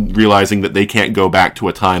realizing that they can't go back to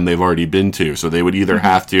a time they've already been to. So they would either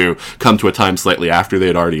have to come to a time slightly after they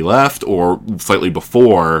had already left, or slightly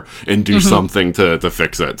before, and do something to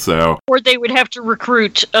fix it. So, or they would have to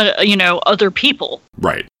recruit, you know, other people.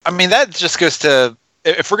 Right. I mean, that just goes to,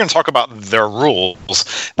 if we're going to talk about their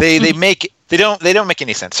rules, they don't make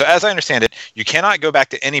any sense. So as I understand it, you cannot go back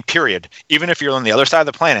to any period, even if you're on the other side of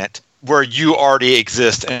the planet, where you already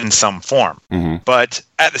exist in some form. But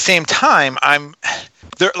at the same time,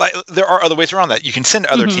 there are other ways around that. You can send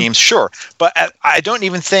other teams, sure, but I don't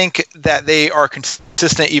even think that they are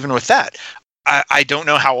consistent even with that. I don't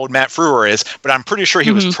know how old Matt Frewer is, but I'm pretty sure he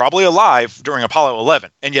was probably alive during Apollo 11,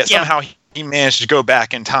 and yet somehow he managed to go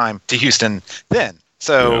back in time to Houston then.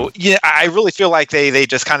 So, yeah, I really feel like they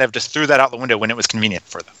just kind of just threw that out the window when it was convenient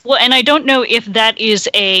for them. Well, and I don't know if that is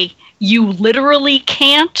you literally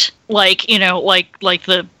can't, like, you know, like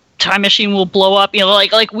the time machine will blow up, you know,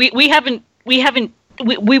 like we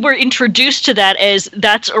were introduced to that as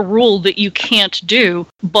that's a rule that you can't do,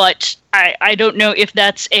 but I don't know if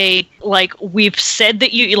that's we've said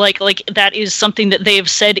that you like that is something that they have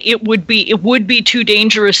said it would be too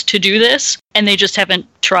dangerous to do this, and they just haven't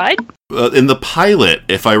tried. In the pilot,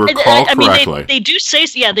 if I recall correctly, mean, they do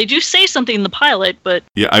say something in the pilot, but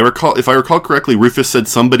yeah, if I recall correctly, Rufus said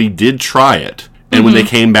somebody did try it, and when they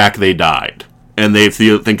came back, they died. And they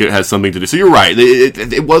think it has something to do. So you're right.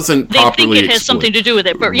 It wasn't properly. They think it has something to do with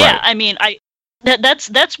it. But yeah, I mean,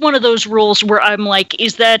 that's one of those rules where I'm like,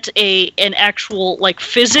 is that an actual like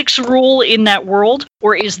physics rule in that world,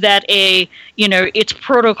 or is that it's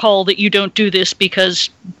protocol that you don't do this because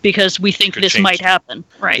we think this might happen,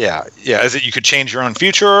 right? Yeah. Is it you could change your own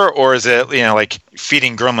future, or is it like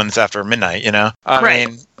feeding gremlins after midnight? I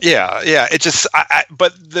mean, yeah. It just,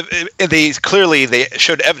 but they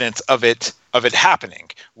showed evidence of it happening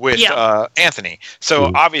with Anthony.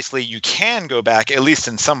 So obviously you can go back, at least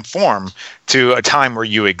in some form, to a time where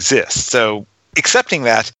you exist. So accepting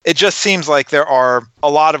that, it just seems like there are a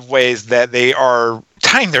lot of ways that they are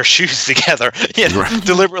tying their shoes together,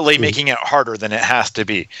 deliberately making it harder than it has to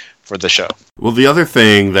be for the show. Well, the other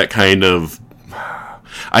thing that kind of,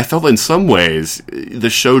 I felt in some ways the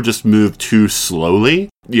show just moved too slowly.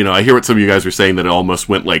 I hear what some of you guys are saying, that it almost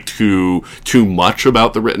went like too much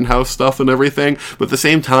about the Rittenhouse stuff and everything. But at the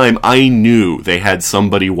same time, I knew they had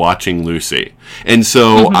somebody watching Lucy. And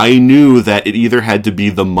so I knew that it either had to be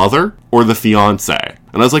the mother or the fiance.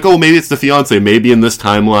 And I was like, oh, maybe it's the fiance. Maybe in this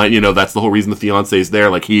timeline, that's the whole reason the fiance is there.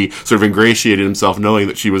 Like, he sort of ingratiated himself knowing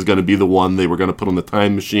that she was going to be the one they were going to put on the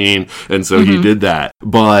time machine. And so he did that.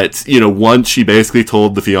 But, once she basically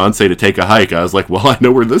told the fiance to take a hike, I was like, well, I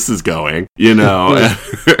know where this is going, It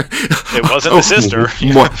wasn't the sister.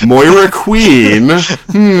 Moira Queen is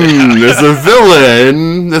a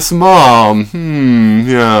villain. This mom.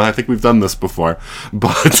 Yeah, I think we've done this before.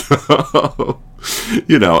 But,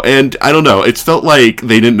 and I don't know. It felt like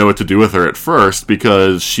they didn't know what to do with her at first,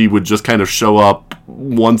 because she would just kind of show up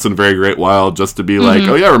once in a very great while just to be like,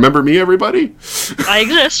 oh yeah, remember me, everybody? I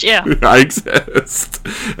exist, yeah. I exist.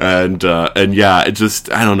 And yeah, it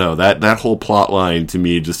just, I don't know, that whole plot line to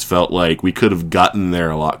me just felt like we could have gotten there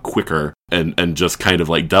a lot quicker and just kind of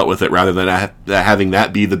like dealt with it, rather than having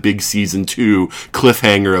that be the big season 2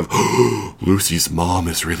 cliffhanger of Lucy's mom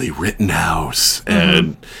is really Rittenhouse.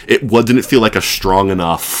 And it didn't feel like a strong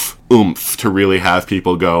enough oomph to really have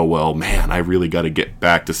people go, well, man, I really got to get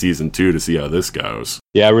back to season 2 to see how this goes.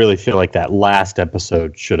 Yeah, I really feel like that last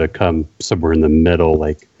episode should have come somewhere in the middle,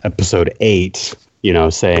 like episode 8,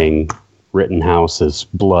 saying Rittenhouse's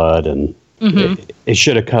blood, and it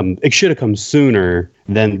should have come sooner.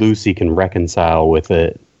 Then Lucy can reconcile with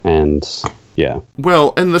it, and yeah.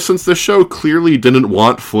 Well, and since the show clearly didn't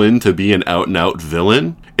want Flynn to be an out-and-out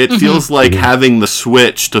villain, it feels like having the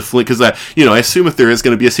switch to Flynn, because I assume if there is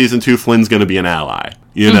going to be a season 2, Flynn's going to be an ally.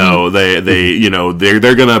 They're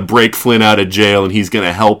going to break Flynn out of jail, and he's going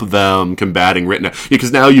to help them combating Rittenhouse.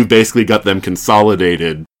 Because now you've basically got them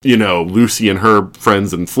consolidated. Lucy and her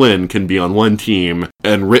friends and Flynn can be on one team,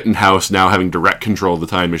 and Rittenhouse, now having direct control of the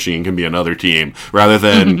time machine, can be another team, rather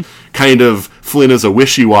than kind of Flynn as a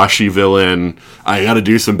wishy-washy villain. I gotta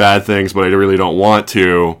do some bad things, but I really don't want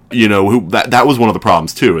to. That was one of the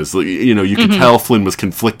problems too, is, you could tell Flynn was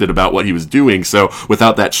conflicted about what he was doing, so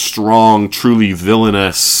without that strong, truly villainous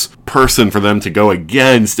person for them to go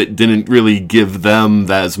against, it didn't really give them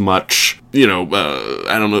as much, I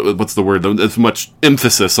don't know, what's the word, as much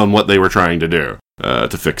emphasis on what they were trying to do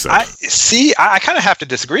to fix it. I kind of have to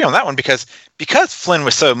disagree on that one, because Flynn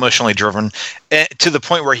was so emotionally driven to the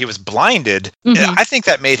point where he was blinded. I think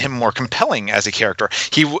that made him more compelling as a character.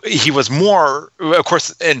 He was more, of course,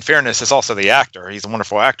 in fairness, is also the actor. He's a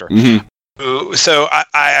wonderful actor. So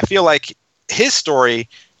I feel like his story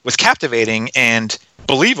was captivating and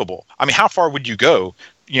believable. I mean, how far would you go,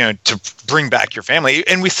 to bring back your family?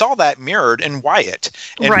 And we saw that mirrored in Wyatt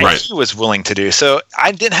and what he was willing to do. So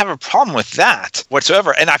I didn't have a problem with that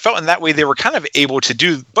whatsoever. And I felt in that way they were kind of able to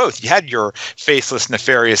do both. You had your faceless,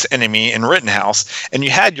 nefarious enemy in Rittenhouse, and you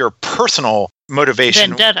had your personal motivation.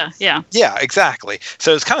 Vendetta, yeah. Yeah, exactly.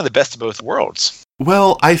 So it's kind of the best of both worlds.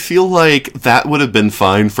 Well, I feel like that would have been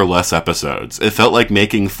fine for less episodes. It felt like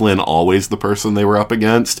making Flynn always the person they were up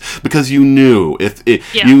against, because you knew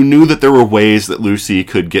you knew that there were ways that Lucy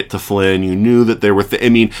could get to Flynn. You knew that there were.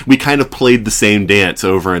 We kind of played the same dance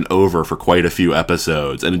over and over for quite a few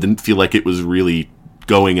episodes, and it didn't feel like it was really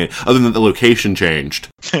going in, other than the location changed.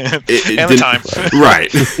 It and the time,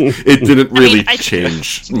 right? It didn't really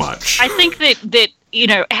change much. I think that.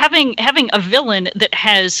 Having a villain that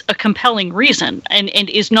has a compelling reason and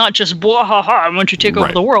is not just blah ha ha, I want you to take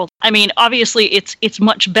over the world. I mean, obviously, it's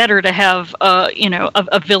much better to have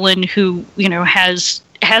a villain who has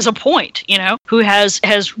a point, who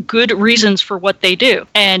has good reasons for what they do,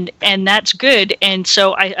 and that's good. And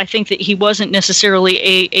so I think that he wasn't necessarily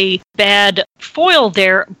a bad foil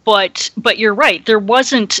there, but you're right. There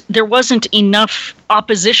wasn't enough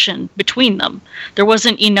opposition between them. There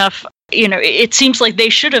wasn't enough. It seems like they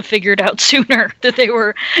should have figured out sooner that they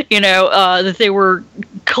were, that they were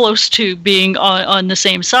close to being on the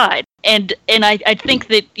same side. And I think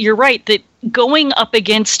that you're right, that going up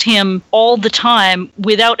against him all the time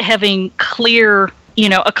without having a clear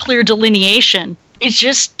delineation, it's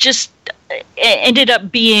just ended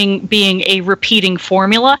up being a repeating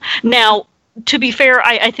formula. Now, to be fair,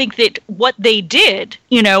 I think that what they did,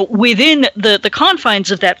 within the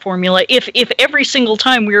confines of that formula, if every single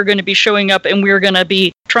time we were going to be showing up and we were going to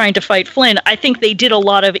be trying to fight Flynn, I think they did a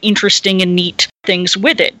lot of interesting and neat things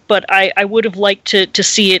with it. But I would have liked to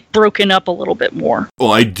see it broken up a little bit more.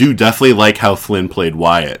 Well, I do definitely like how Flynn played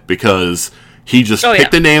Wyatt, because he just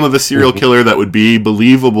picked the name of a serial killer that would be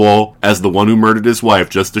believable as the one who murdered his wife,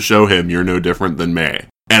 just to show him you're no different than me.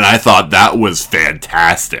 And I thought that was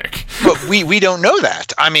fantastic. But we don't know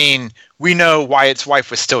that. I mean, we know Wyatt's wife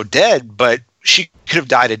was still dead, but she could have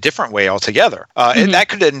died a different way altogether. And that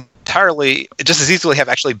could entirely, just as easily have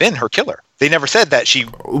actually been her killer. They never said that she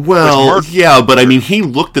was murdered. Yeah, but I mean, he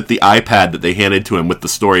looked at the iPad that they handed to him with the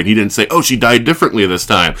story, and he didn't say, "Oh, she died differently this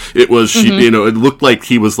time." It was, it looked like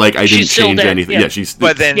he was like, "I didn't change anything." Yeah, she's.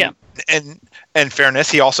 But then, in fairness,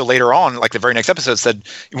 he also later on, like the very next episode, said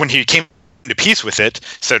when he came to peace with it,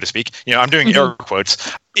 so to speak, I'm doing air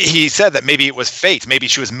quotes, he said that maybe it was fate, maybe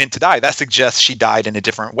she was meant to die. That suggests she died in a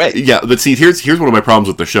different way. Yeah, but see, here's one of my problems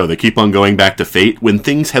with the show. They keep on going back to fate when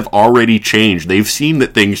things have already changed. They've seen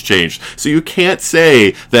that things changed. So you can't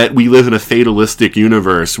say that we live in a fatalistic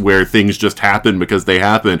universe where things just happen because they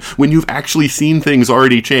happen, when you've actually seen things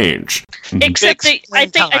already change. Except I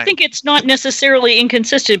think it's not necessarily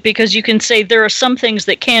inconsistent, because you can say there are some things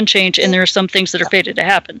that can change and there are some things that are fated to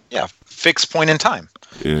happen. Yeah. Fixed point in time.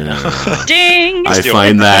 Yeah. Ding! I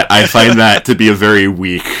find that to be a very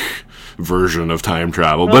weak version of time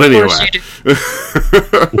travel. But anyway.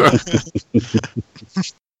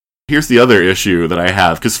 Here's the other issue that I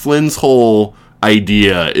have, because Flynn's whole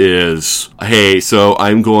idea is, hey, so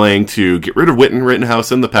I'm going to get rid of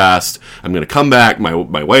Rittenhouse in the past. I'm going to come back. My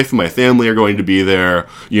wife and my family are going to be there,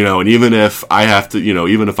 and even if I have to,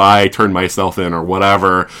 even if I turn myself in or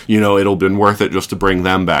whatever, it'll been worth it just to bring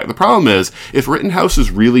them back. The problem is, if Rittenhouse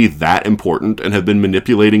is really that important and have been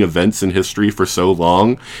manipulating events in history for so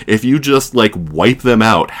long, if you just, wipe them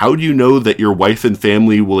out, how do you know that your wife and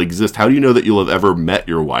family will exist? How do you know that you'll have ever met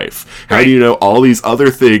your wife? How do you know all these other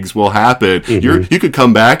things will happen? You could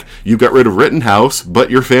come back, you got rid of Rittenhouse, but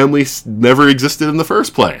your family never existed in the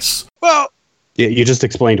first place. Well, yeah, you just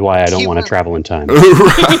explained why I don't want to travel in time.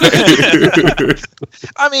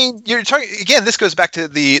 I mean, you're talking again. This goes back to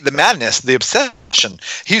the madness, the obsession.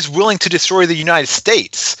 He's willing to destroy the United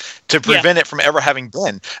States to prevent it from ever having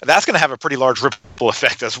been. That's going to have a pretty large ripple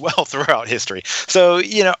effect as well throughout history. So,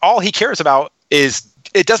 all he cares about is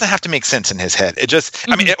it doesn't have to make sense in his head. It just,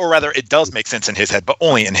 or rather, it does make sense in his head, but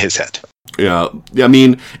only in his head. Yeah, I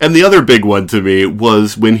mean, and the other big one to me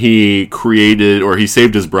was when he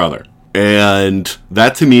saved his brother. And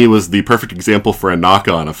that to me was the perfect example for a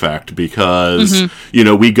knock-on effect because,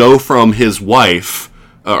 we go from his wife,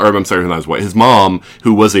 his mom,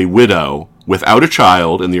 who was a widow without a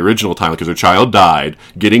child in the original time because her child died,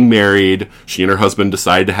 getting married, she and her husband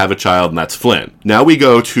decided to have a child, and that's Flynn. Now we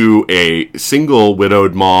go to a single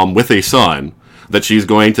widowed mom with a son that she's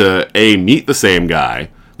going to, meet the same guy,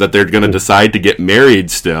 that they're going to decide to get married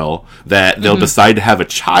still, that they'll decide to have a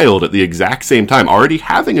child at the exact same time, already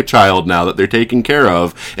having a child now that they're taking care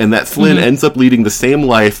of, and that Flynn ends up leading the same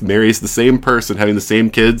life, marries the same person, having the same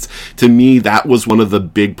kids. To me, that was one of the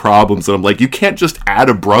big problems. And I'm like, you can't just add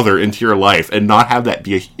a brother into your life and not have that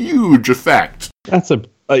be a huge effect. That's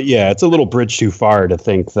it's a little bridge too far to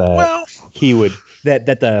think that he would, that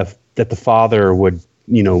the father would,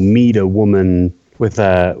 meet a woman with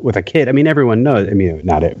a kid. I mean, everyone knows. I mean,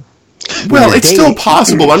 not it. Well, it's still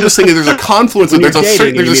possible. I'm just saying there's a confluence. There's a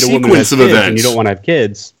sequence of events. And you don't want to have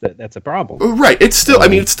kids. That's a problem. Right. It's still.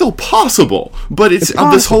 It's still possible. But it's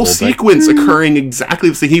possible, this whole sequence occurring exactly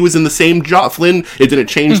the same. He was in the same job. Flynn. It didn't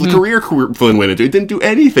change the career Flynn went into. It didn't do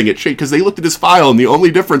anything. It changed because they looked at his file, and the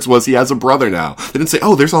only difference was he has a brother now. They didn't say,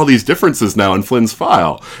 "Oh, there's all these differences now in Flynn's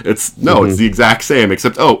file." It's the exact same,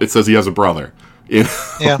 except it says he has a brother.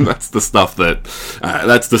 That's the stuff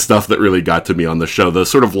that really got to me on the show. The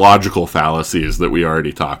sort of logical fallacies that we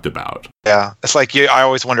already talked about. Yeah, it's like I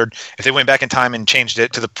always wondered if they went back in time and changed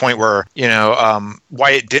it to the point where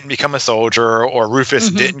Wyatt didn't become a soldier or Rufus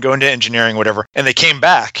didn't go into engineering, whatever, and they came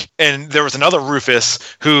back and there was another Rufus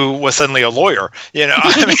who was suddenly a lawyer.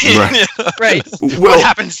 Right. What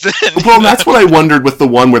happens then? Well, that's what I wondered with the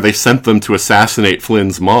one where they sent them to assassinate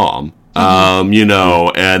Flynn's mom.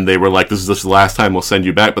 And they were like, this is the last time we'll send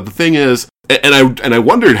you back. But the thing is, and I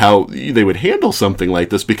wondered how they would handle something like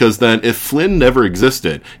this, because then if Flynn never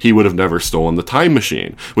existed, he would have never stolen the time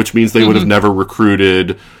machine, which means they would have never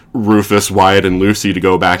recruited Rufus, Wyatt, and Lucy to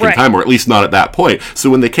go back in time, or at least not at that point. So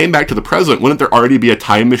when they came back to the present, wouldn't there already be a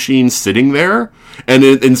time machine sitting there?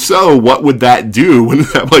 And so what would that do?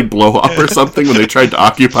 Wouldn't that blow up or something when they tried to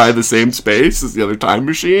occupy the same space as the other time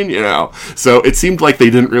machine? So it seemed like they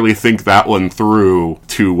didn't really think that one through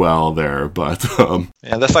too well there. But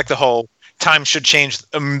that's like the whole time should change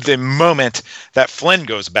the moment that Flynn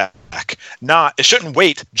goes back. It shouldn't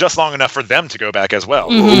wait just long enough for them to go back as well.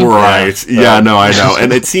 Right. Yeah, no, I know.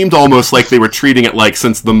 And it seemed almost like they were treating it like,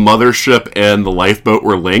 since the mothership and the lifeboat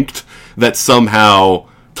were linked, that somehow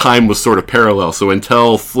time was sort of parallel. So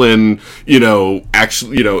until Flynn,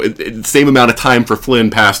 the same amount of time for Flynn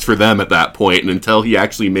passed for them at that point, and until he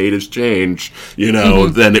actually made his change,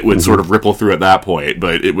 then it would sort of ripple through at that point.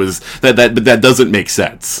 But it was but that doesn't make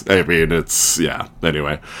sense. I mean, it's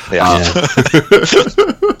anyway.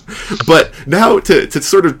 But now to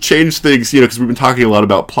sort of change things, because we've been talking a lot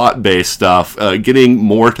about plot-based stuff, getting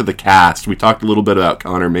more to the cast. We talked a little bit about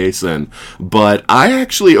Connor Mason, but I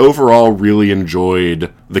actually overall really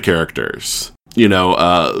enjoyed the characters.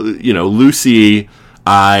 Lucy,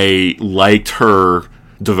 I liked her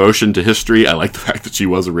devotion to history. I like the fact that she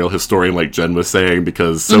was a real historian, like Jen was saying,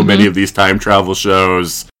 because so many of these time travel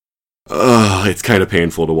shows, it's kind of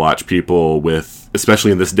painful to watch people with,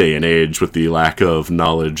 especially in this day and age, with the lack of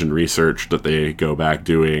knowledge and research that they go back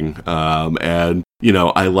doing. And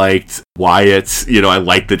I liked Wyatt. I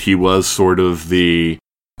liked that he was sort of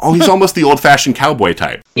he's almost the old-fashioned cowboy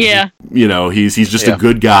type. Yeah. He's just a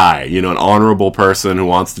good guy, an honorable person who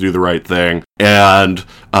wants to do the right thing. And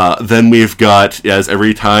then we've got, as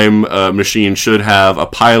every time machine should have, a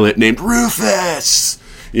pilot named Rufus,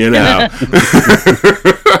 And,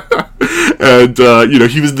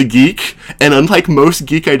 he was the geek. And unlike most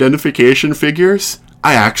geek identification figures,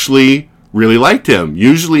 I actually really liked him.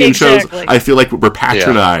 Usually in shows, Exactly. I feel like we're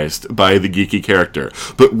patronized by the geeky character.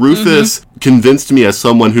 But Rufus convinced me as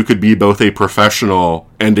someone who could be both a professional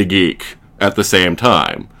and a geek at the same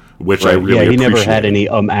time, which I really he appreciate. never had any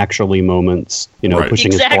actually moments, Right.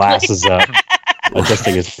 pushing Exactly. his glasses up,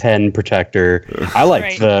 adjusting his pen protector. I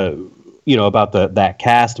liked about that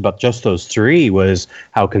cast, about just those three, was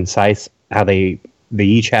how concise, how they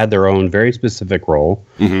each had their own very specific role,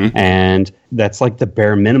 and that's like the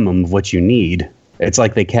bare minimum of what you need. It's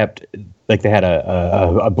like they had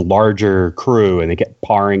a larger crew, and they kept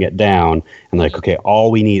paring it down, and like, okay, all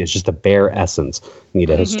we need is just the bare essence. You need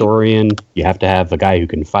a historian, you have to have a guy who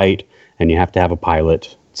can fight, and you have to have a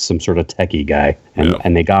pilot, some sort of techie guy,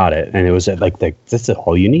 and they got it. And it was that's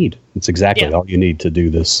all you need. It's exactly all you need to do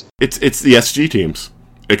this. It's the SG teams,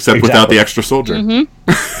 except without the extra soldier. Mm-hmm.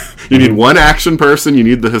 You need one action person, you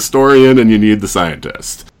need the historian, and you need the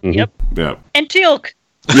scientist. Yep. Yeah. And Teal'c.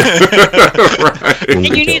 Right. And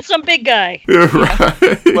you need some big guy.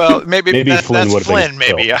 Right. Well, maybe Flynn that's would have Flynn.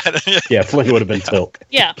 been Maybe. Yeah, Flynn would have been Teal'c.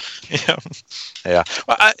 Yeah. Yeah.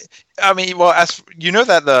 Well, I mean, well, as you know,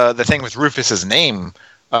 that the thing with Rufus's name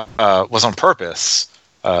was on purpose.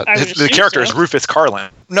 would The assume character so. is Rufus Carlin.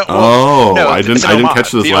 No. I didn't it's an homage,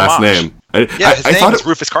 catch his the last homage. name. His name is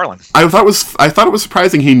Rufus Carlin. I thought it was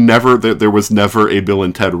surprising there was never a Bill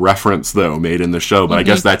and Ted reference though made in the show, but I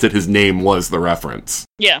guess that's it. His name was the reference.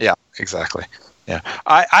 Yeah. Yeah, exactly. Yeah,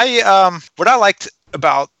 I what I liked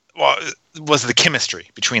about was the chemistry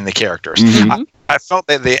between the characters. I felt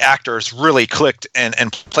that the actors really clicked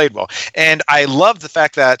and played well, and I loved the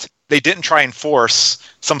fact that they didn't try and force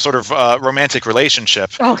some sort of romantic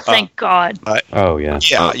relationship. Oh, thank God. Oh yeah.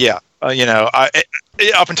 Yeah.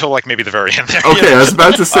 Up until like maybe the very end there. Okay, I was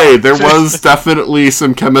about to say there was definitely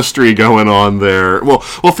some chemistry going on there. Well,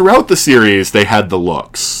 throughout the series they had the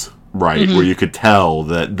looks, right, where you could tell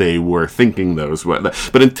that they were thinking those.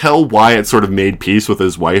 But until Wyatt sort of made peace with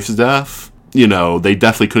his wife's death, they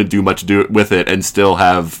definitely couldn't do much with it and still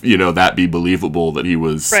have that be believable that he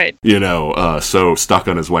was so stuck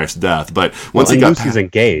on his wife's death. But once he got Lucy's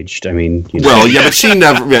engaged, I mean, well, yeah, but she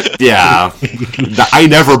never. Yeah, I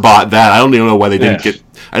never bought that. I don't even know why they didn't get.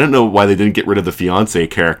 I don't know why they didn't get rid of the fiance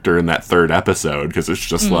character in that third episode, because it's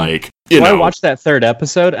just like I watched that third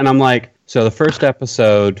episode and I'm like, so the first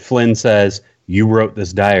episode, Flynn says, "You wrote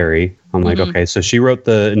this diary." I'm like, okay, so she wrote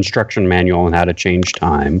the instruction manual on how to change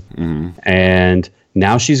time, and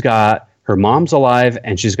now she's got her mom's alive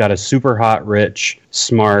and she's got a super hot, rich,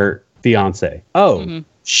 smart fiance. Oh,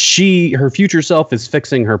 her future self is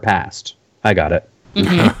fixing her past. I got it.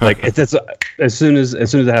 Like it's as soon as I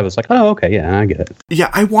have it, it's like, oh, okay, yeah, I get it. Yeah,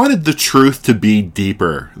 I wanted the truth to be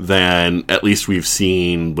deeper than at least we've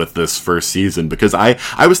seen with this first season, because I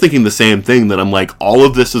was thinking the same thing, that I'm like, all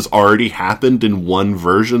of this has already happened in one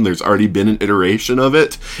version. There's already been an iteration of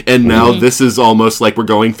it, and now this is almost like we're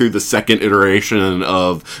going through the second iteration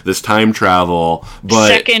of this time travel. But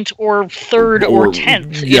second or third or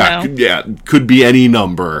 10th, yeah, could be any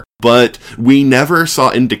number. But we never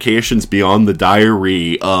saw indications beyond the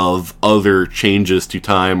diary of other changes to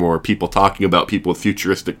time, or people talking about people with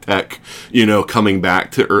futuristic tech, coming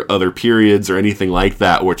back to other periods or anything like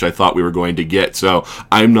that, which I thought we were going to get. So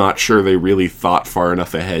I'm not sure they really thought far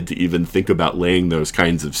enough ahead to even think about laying those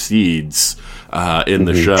kinds of seeds in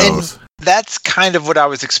the shows. And that's kind of what I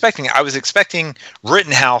was expecting. I was expecting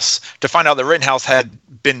Rittenhouse to find out that Rittenhouse had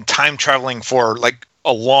been time traveling for like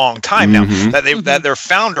a long time now. That their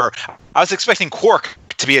founder, I was expecting Quark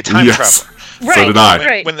to be a time traveler. Right. So did I.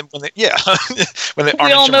 Right. When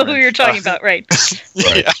We all know who you're talking about, right?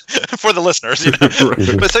 Yeah, for the listeners.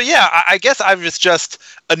 But so I guess I was just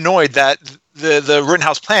annoyed that the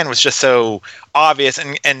Rittenhouse plan was just so obvious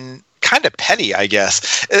and kind of petty, I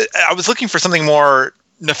guess. I was looking for something more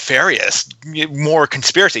nefarious, more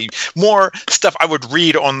conspiracy, more stuff I would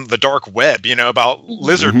read on the dark web, about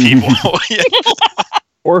lizard people.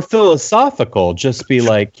 Or philosophical, just be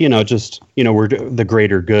like, we're the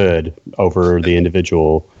greater good over the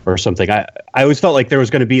individual or something. I always felt like there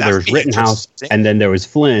was going to be, there was Rittenhouse, and then there was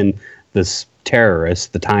Flynn, this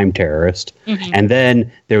terrorist, the time terrorist, and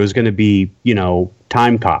then there was going to be,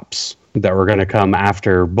 time cops that were going to come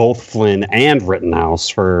after both Flynn and Rittenhouse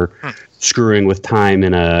for screwing with time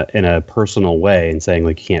in a personal way and saying,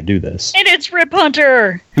 like, you can't do this. And it's Rip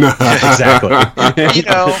Hunter. Exactly.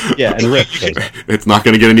 Yeah, and Rip. It's not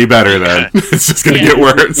going to get any better then. It's just going to get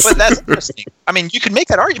worse. But that's interesting. I mean, you could make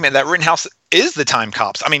that argument that Rittenhouse is the time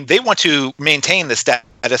cops. I mean, they want to maintain the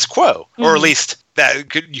status quo, or at least you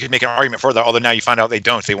could make an argument for that, although now you find out they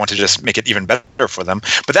don't. They want to just make it even better for them.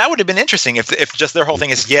 But that would have been interesting if just their whole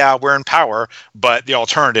thing is, we're in power, but the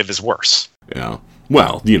alternative is worse. Yeah.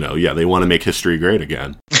 Well, they want to make history great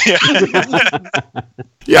again.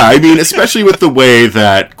 Yeah, I mean, especially with the way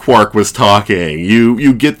that Quark was talking,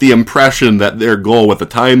 you get the impression that their goal with the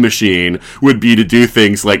time machine would be to do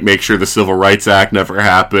things like make sure the Civil Rights Act never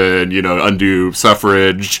happened, undo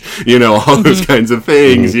suffrage, all those kinds of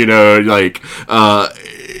things, so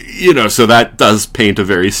that does paint a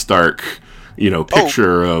very stark,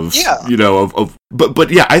 picture of.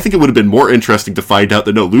 But yeah, I think it would have been more interesting to find out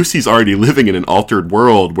that no, Lucy's already living in an altered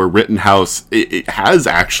world where Rittenhouse it has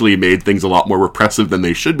actually made things a lot more repressive than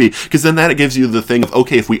they should be, because then that gives you the thing of,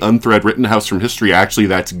 okay, if we unthread Rittenhouse from history, actually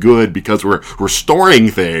that's good because we're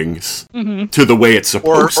restoring things to the way it's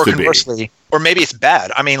supposed to be. Or maybe it's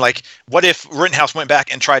bad. I mean, like, what if Rittenhouse went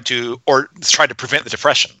back and tried to prevent the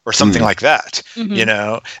Depression or something like that,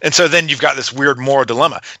 And so then you've got this weird moral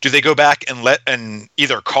dilemma. Do they go back and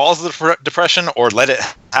either cause the Depression or let it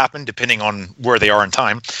happen, depending on where they are in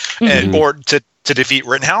time, or to defeat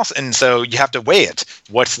Rittenhouse? And so you have to weigh it.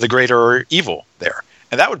 What's the greater evil there?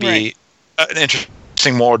 And that would be an interesting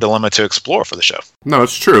moral dilemma to explore for the show. No,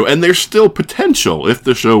 it's true. And there's still potential, if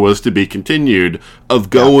the show was to be continued, of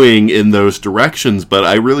going in those directions. But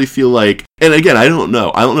I really feel like, and again, I don't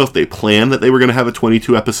know if they planned that they were going to have a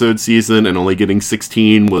 22 episode season and only getting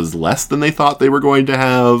 16 was less than they thought they were going to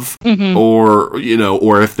have, or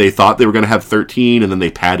if they thought they were going to have 13 and then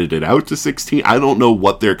they padded it out to 16. I don't know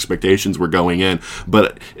what their expectations were going in,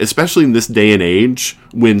 but especially in this day and age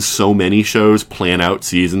when so many shows plan out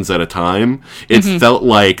seasons at a time, it felt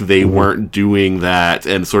like they weren't doing that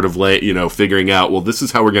and sort of figuring out, well, this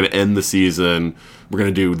is how we're going to end the season. We're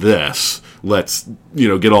going to do this. Let's,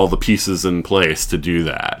 get all the pieces in place to do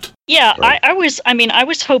that. Yeah, right. I was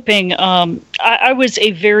hoping, I was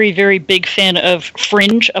a very, very big fan of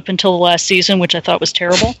Fringe up until the last season, which I thought was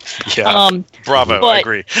terrible. Bravo, I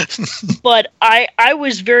agree. But I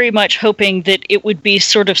was very much hoping that it would be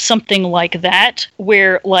sort of something like that,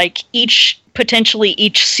 where potentially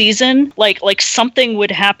each season, like something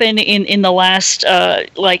would happen in the last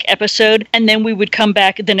episode, and then we would come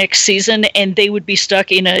back the next season and they would be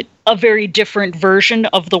stuck in a very different version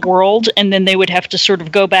of the world, and then they would have to sort of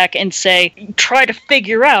go back and try to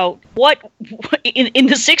figure out what in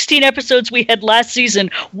the 16 episodes we had last season,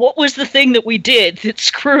 what was the thing that we did that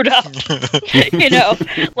screwed up?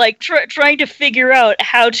 Trying to figure out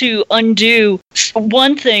how to undo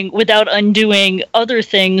one thing without undoing other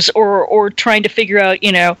things, or trying to figure out,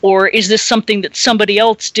 or is this something that somebody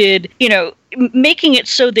else did, making it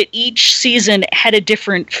so that each season had a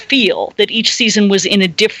different feel, that each season was in a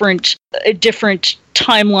different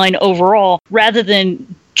timeline overall, rather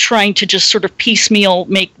than trying to just sort of piecemeal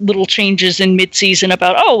make little changes in mid-season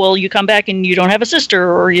about, oh, well, you come back and you don't have a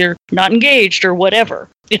sister, or you're not engaged, or whatever.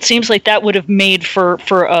 It seems like that would have made for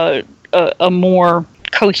a more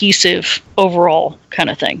cohesive overall kind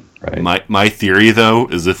of thing. Right. My theory, though,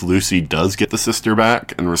 is if Lucy does get the sister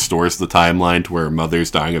back and restores the timeline to where her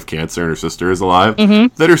mother's dying of cancer and her sister is alive,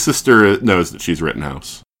 that her sister knows that she's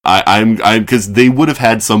Rittenhouse. I'm because they would have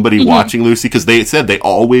had somebody watching Lucy, because they said they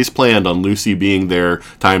always planned on Lucy being their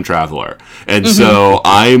time traveler. And so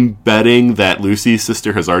I'm betting that Lucy's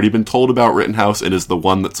sister has already been told about Rittenhouse and is the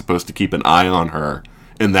one that's supposed to keep an eye on her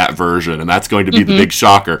in that version, and that's going to be the big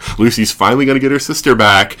shocker. Lucy's finally going to get her sister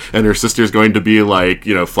back, and her sister's going to be like,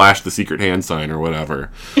 flash the secret hand sign or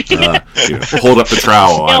whatever. Hold up the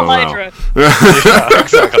trowel. I don't know.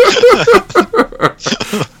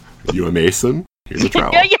 Exactly. You a Mason? Here's a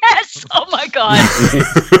trowel. Yes. Oh my God.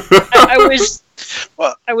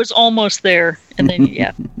 I was almost there, and then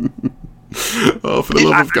Oh, for the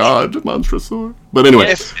love of God, Montresor. But anyway,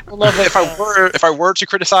 if I were to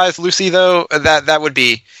criticize Lucy, though, that would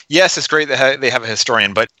be, yes, it's great that they have a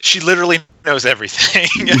historian, but she literally knows everything.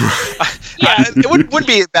 It wouldn't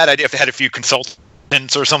be a bad idea if they had a few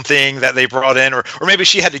consultants or something that they brought in, or maybe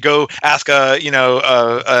she had to go ask a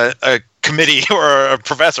committee or a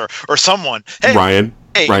professor or someone. Hey, Ryan,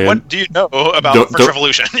 what do you know about the French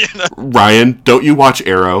Revolution? Ryan, don't you watch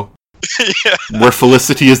Arrow? Where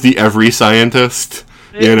Felicity is the every scientist.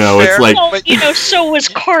 It's like, well, so was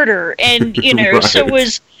Carter, and right. So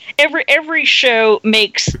was every show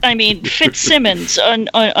makes. I mean, Fitzsimmons on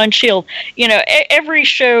S.H.I.E.L.D. Every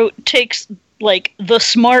show takes like the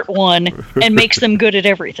smart one and makes them good at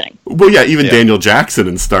everything. Well, yeah, even Daniel Jackson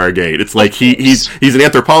in Stargate. It's like he's an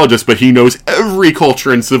anthropologist, but he knows every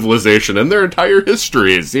culture and civilization and their entire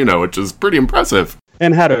histories. Which is pretty impressive.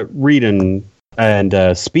 And how to read and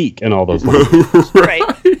speak and all those languages. Right.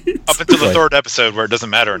 Up until the third episode where it doesn't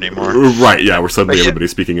matter anymore. Right, yeah, where suddenly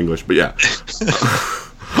everybody's speaking English, but yeah.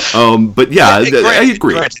 But yeah, I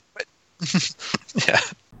agree. Yeah.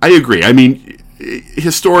 I agree. I mean,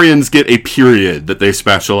 historians get a period that they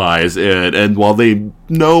specialize in, and while they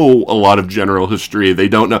know a lot of general history, they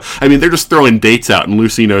don't know. I mean, they're just throwing dates out, and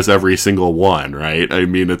Lucy knows every single one, right? I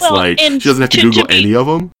mean, it's she doesn't have to Google any of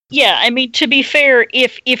them. Yeah, I mean, to be fair,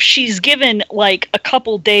 if she's given like a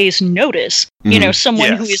couple days notice,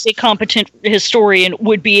 someone who is a competent historian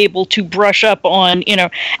would be able to brush up on,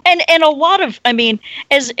 and a lot of, I mean,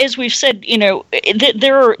 as we've said,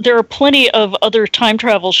 there are plenty of other time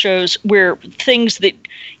travel shows where things that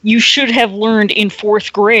you should have learned in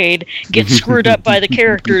 4th grade get screwed up by the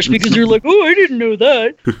characters because you're like, oh, I didn't know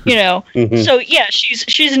that, So yeah,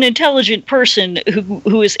 she's an intelligent person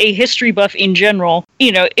who is a history buff in general.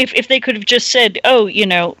 If they could have just said, oh,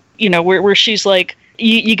 where she's like,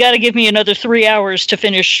 you got to give me another 3 hours to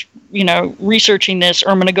finish, researching this, or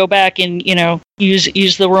I'm going to go back and,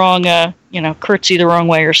 use the wrong, curtsy the wrong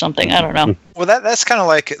way or something. I don't know. Well, that's kind of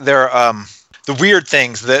like their the weird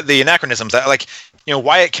things, the anachronisms. That, like,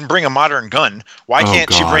 Wyatt can bring a modern gun. Why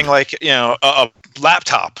can't she bring a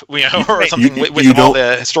laptop, or something with all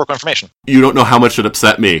the historical information? You don't know how much it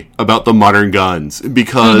upset me about the modern guns,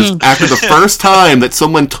 because after the first time that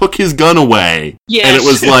someone took his gun away, and it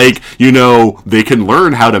was like, they can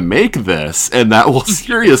learn how to make this, and that will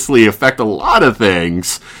seriously affect a lot of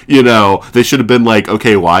things. They should have been like,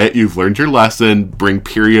 okay, Wyatt, you've learned your lesson, bring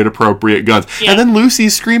period appropriate guns. Yeah. And then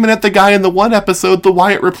Lucy's screaming at the guy in the one episode, the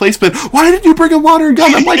Wyatt replacement, why did you bring a modern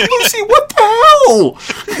gun? I'm like, Lucy, what the hell?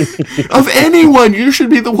 Of anyone, you should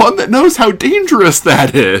be the one that knows how dangerous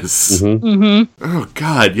that is. Oh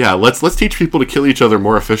God, yeah. Let's teach people to kill each other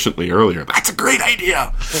more efficiently earlier. That's a great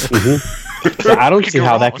idea. I don't see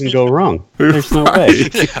how that can go wrong. There's no way.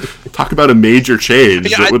 Talk about a major change.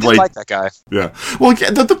 Yeah, I did like that guy. Yeah. Well,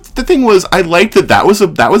 the thing was, I liked that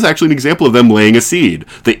was actually an example of them laying a seed.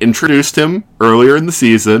 They introduced him earlier in the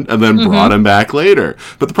season and then brought him back later.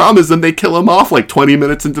 But the problem is then they kill him off like 20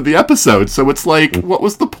 minutes into the episode. So it's like, what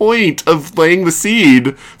was the point of laying the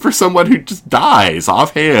seed for someone who just dies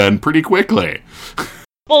offhand pretty quickly?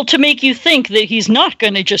 Well, to make you think that he's not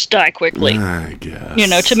going to just die quickly. I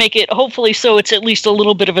guess. To make it, hopefully, so it's at least a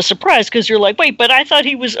little bit of a surprise, because you're like, wait, but I thought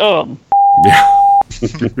he was, Yeah.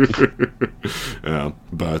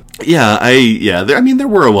 There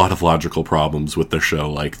were a lot of logical problems with the show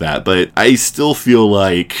like that, but I still feel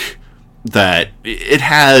like that it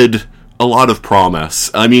had a lot of promise.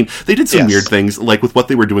 I mean, they did some weird things, like with what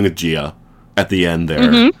they were doing with Gia at the end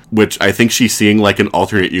there, which I think she's seeing like an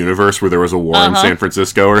alternate universe where there was a war in San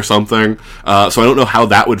Francisco or something. So I don't know how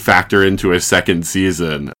that would factor into a second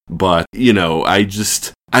season, but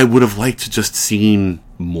I would have liked to just seen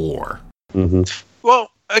more.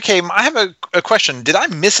 Well, okay, I have a question. Did I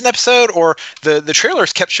miss an episode, or the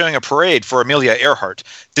trailers kept showing a parade for Amelia Earhart?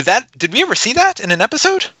 Did we ever see that in an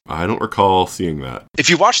episode? I don't recall seeing that. If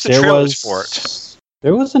you watch the trailers for it.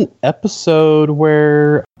 There was an episode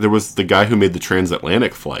where there was the guy who made the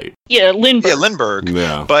transatlantic flight. Yeah, Lindbergh. Yeah, Lindbergh.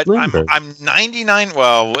 Yeah. But Lindbergh. I'm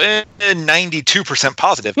 92%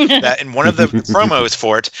 positive that in one of the promos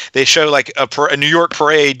for it, they show like a New York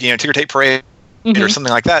parade, ticker tape parade or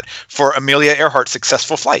something like that for Amelia Earhart's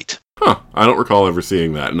successful flight. Huh. I don't recall ever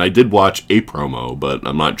seeing that. And I did watch a promo, but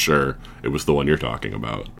I'm not sure it was the one you're talking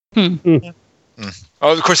about.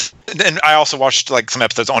 Oh, of course. And I also watched like some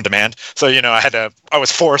episodes on demand, so I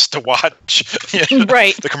was forced to watch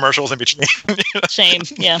the commercials in between. Same,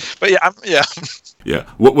 yeah. But yeah.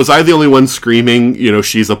 What was I the only one screaming?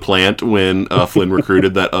 She's a plant when Flynn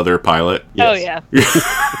recruited that other pilot. Yes. Oh yeah.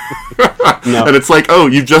 No. And it's like, oh,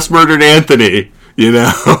 you just murdered Anthony.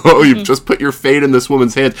 You've just put your fate in this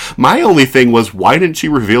woman's hands. My only thing was, why didn't she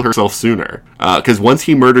reveal herself sooner? Because once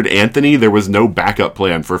he murdered Anthony, there was no backup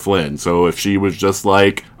plan for Flynn. So if she was just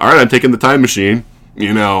like, all right, I'm taking the time machine,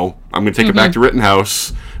 I'm going to take it back to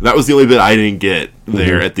Rittenhouse. That was the only bit I didn't get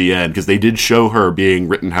there at the end, because they did show her being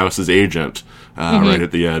Rittenhouse's agent right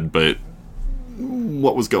at the end, but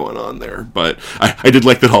what was going on there? But I did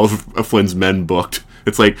like that all of Flynn's men booked.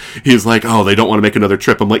 It's like, he's like, oh, they don't want to make another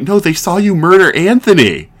trip. I'm like, no, they saw you murder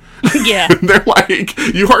Anthony. Yeah. They're like,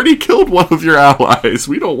 you already killed one of your allies.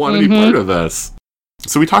 We don't want any part of this.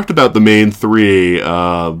 So we talked about the main three.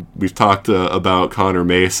 We've talked about Connor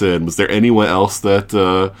Mason. Was there anyone else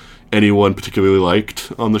that anyone particularly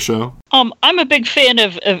liked on the show? I'm a big fan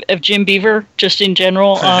of Jim Beaver, just in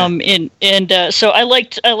general. So I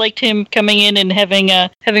liked him coming in and having a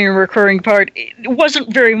recurring part. It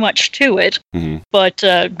wasn't very much to it, but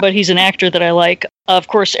he's an actor that I like. Of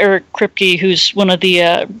course, Eric Kripke, who's one of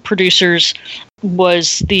the producers,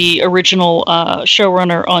 was the original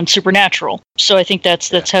showrunner on Supernatural. So I think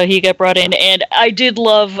that's how he got brought in. And I did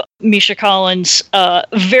love Misha Collins'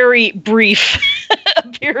 very brief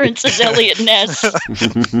appearance as Elliot Ness.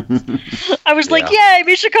 I was like, yay,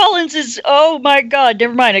 Misha Collins is, oh my God,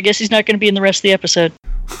 never mind. I guess he's not going to be in the rest of the episode.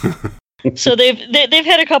 So they've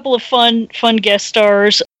had a couple of fun guest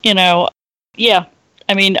stars, yeah.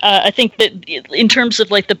 I mean, I think that in terms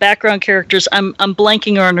of like the background characters, I'm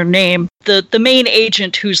blanking on her name. The main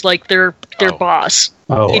agent who's like their boss.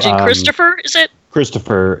 Agent Christopher, is it?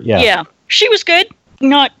 Christopher, yeah. Yeah. She was good.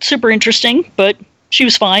 Not super interesting, but she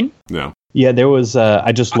was fine. No. Yeah, there was,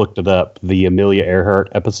 I just looked it up, the Amelia Earhart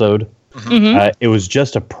episode. Mm-hmm. It was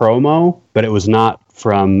just a promo, but it was not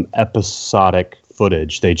from episodic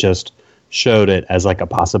footage. They just showed it as like a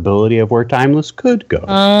possibility of where Timeless could go.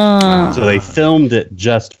 So they filmed it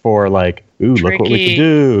just for like, ooh, Tricky. look what we can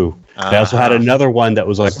do. They also had another one that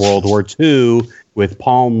was like World War II with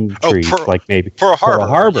palm trees, like maybe Pearl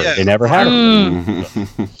Harbor. Yeah. They never had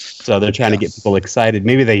it. So they're trying to get people excited.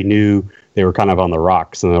 Maybe they knew they were kind of on the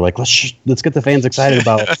rocks, and they're like, let's get the fans excited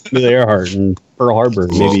about Amelia Earhart and Pearl Harbor.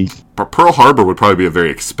 Maybe Pearl Harbor would probably be a very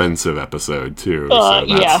expensive episode too. So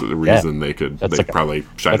that's the reason they probably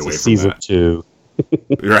shied away from season 2.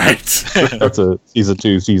 Right. That's a season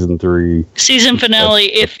 2, season 3. Season finale,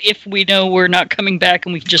 if we know we're not coming back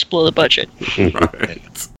and we can just blow the budget.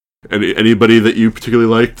 Right. Anybody that you particularly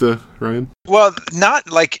liked, Ryan? Well,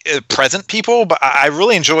 not like present people, but I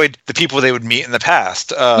really enjoyed the people they would meet in the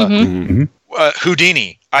past.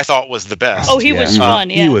 Houdini, I thought, was the best. Oh, he was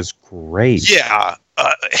fun, yeah. He was great. Yeah.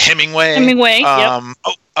 Hemingway. Yep.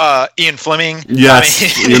 Ian Fleming.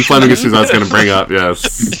 Yes, Ian Fleming is who I was going to bring up,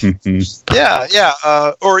 yes.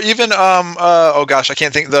 Yeah. Or even, oh gosh, I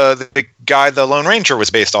can't think, the guy the Lone Ranger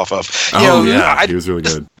was based off of. He was really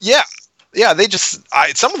good. Yeah, they just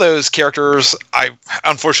some of those characters,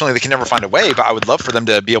 unfortunately they can never find a way, but I would love for them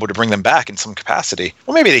to be able to bring them back in some capacity.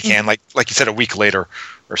 Well, maybe they can, like you said, a week later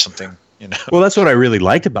or something. Well, that's what I really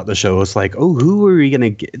liked about the show. It's like, who are we going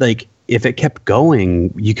to get? Like, if it kept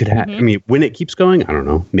going, you could have. I mean, when it keeps going, I don't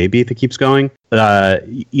know. Maybe if it keeps going,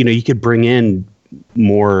 you could bring in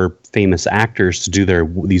more famous actors to do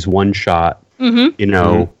these one-shot,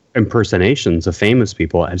 impersonations of famous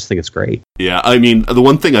people. I just think it's great. Yeah, I mean, the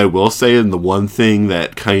one thing I will say, and the one thing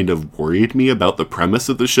that kind of worried me about the premise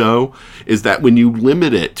of the show, is that when you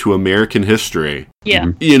limit it to American history,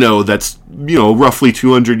 that's, roughly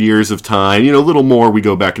 200 years of time, a little more, we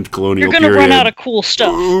go back into colonial period. You're going to run out of cool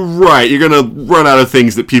stuff. Right, you're going to run out of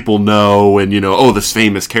things that people know, and, this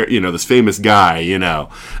famous guy, and...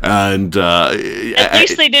 At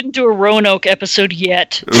least they didn't do a Roanoke episode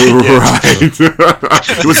yet. Right.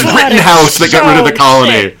 It was Rittenhouse that got rid of the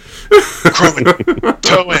colony.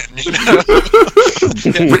 Croatoan,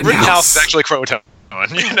 Rittenhouse is actually Croatoan,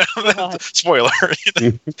 Spoiler.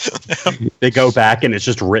 They go back and it's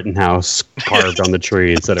just Rittenhouse carved on the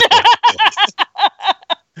tree instead of...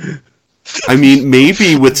 I mean,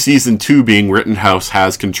 maybe with season 2 being Rittenhouse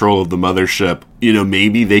has control of the mothership,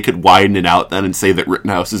 maybe they could widen it out then and say that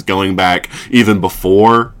Rittenhouse is going back even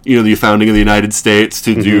before, the founding of the United States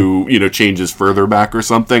to do, changes further back or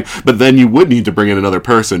something. But then you would need to bring in another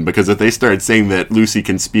person, because if they started saying that Lucy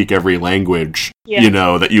can speak every language,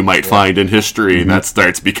 that you might find in history, that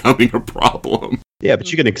starts becoming a problem. Yeah,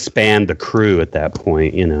 but you can expand the crew at that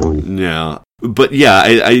point, Yeah. But yeah,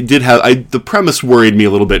 I did have the premise worried me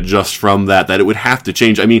a little bit just from that it would have to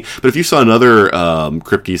change. I mean, but if you saw another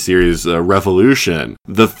Kripke series, Revolution,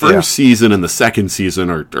 the first season and the second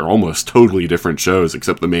season are almost totally different shows,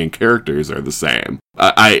 except the main characters are the same.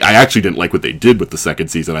 I actually didn't like what they did with the second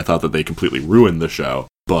season. I thought that they completely ruined the show.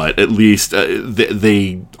 But at least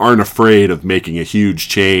they aren't afraid of making a huge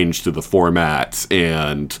change to the format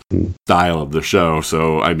and style of the show.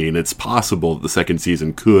 So, I mean, it's possible that the second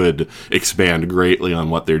season could expand greatly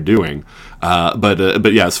on what they're doing.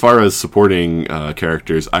 But yeah, as far as supporting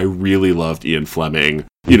characters, I really loved Ian Fleming.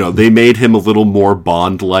 They made him a little more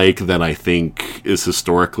Bond-like than I think is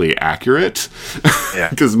historically accurate.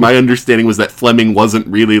 Because my understanding was that Fleming wasn't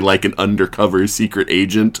really like an undercover secret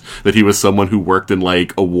agent, that he was someone who worked in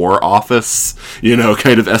like a war office,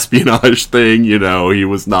 kind of espionage thing. He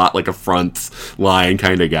was not like a front line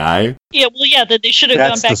kind of guy. Yeah, well, yeah, they should have gone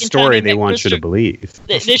back in time. That's the story they want you to believe.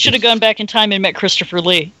 They should have gone back in time and met Christopher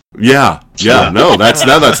Lee. Yeah, no, that's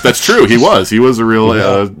true. He was a real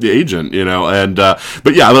agent,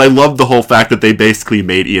 but yeah, I love the whole fact that they basically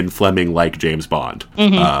made Ian Fleming like James Bond.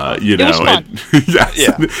 It was fun.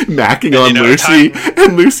 Macking on Lucy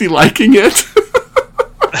and Lucy liking it.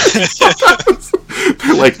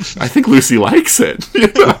 They're like, I think Lucy likes it.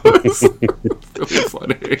 really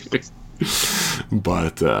funny.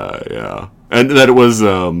 But, yeah. And that it was,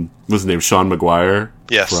 what's his name, Sean Maguire?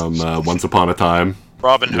 Yes. From Once Upon a Time.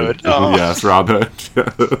 Robin Hood. Yes, Robin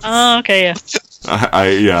Hood. Oh, okay,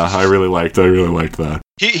 yeah. I really liked that.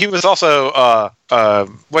 He was also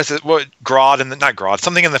Grodd and not Grodd,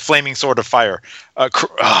 something in the Flaming Sword of Fire.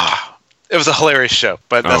 It was a hilarious show,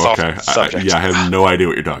 but that's off the subject. I have no idea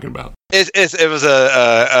what you're talking about. It was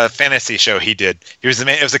a fantasy show he did. He was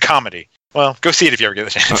it was a comedy. Well, go see it if you ever get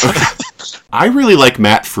the chance. I really like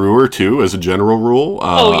Matt Frewer too, as a general rule.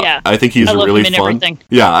 Yeah, I think he's I love really him in fun. everything.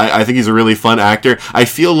 Yeah, I think he's a really fun actor. I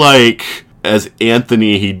feel like as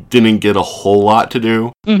Anthony, he didn't get a whole lot to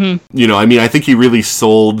do. Mm-hmm. You know, I mean, I think he really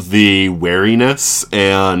sold the wariness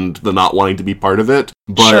and the not wanting to be part of it.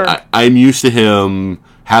 But Sure. I'm used to him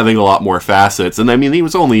having a lot more facets. And I mean, he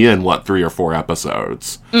was only in, 3 or 4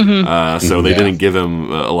 episodes. Mm-hmm. So they didn't give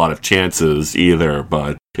him a lot of chances either.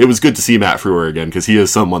 But it was good to see Matt Frewer again, because he is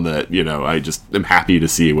someone that, you know, I just am happy to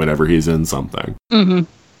see whenever he's in something. Mm-hmm.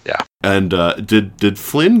 Yeah. And did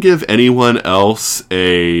Flynn give anyone else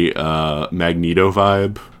a Magneto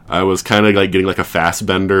vibe? I was kind of like getting like a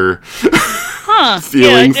Fassbender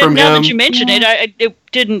feeling from now him. that you mention it, it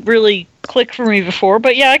didn't really click for me before,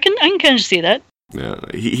 but yeah, I can kind of see that. Yeah,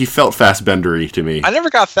 he felt Fassbendery to me. I never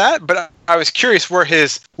got that, but I was curious where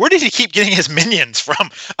did he keep getting his minions from?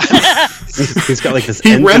 He's got like this.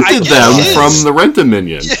 He rented them his. from the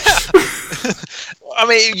Rent-A-Minion. Yeah. I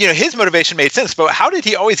mean, you know, his motivation made sense, but how did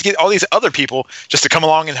he always get all these other people just to come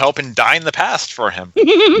along and help and die in the past for him?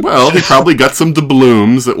 Well, he probably got some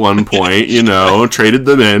doubloons at one point, you know, traded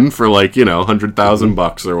them in for like, you know,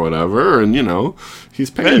 $100,000 or whatever, and, you know, he's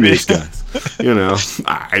paying these guys. You know,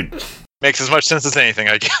 Makes as much sense as anything,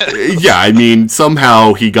 I guess. Yeah, I mean,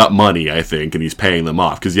 somehow he got money, I think, and he's paying them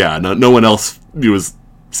off. Because, yeah, no one else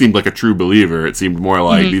seemed like a true believer. It seemed more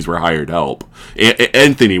like these were hired help.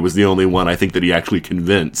 Anthony was the only one, I think, that he actually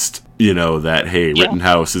convinced, you know, that, hey,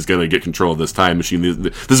 Rittenhouse is going to get control of this time machine.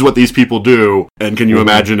 This is what these people do. And can you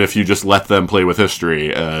imagine if you just let them play with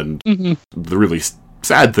history? And the really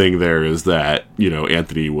sad thing there is that, you know,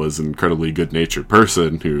 Anthony was an incredibly good-natured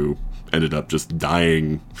person who ended up just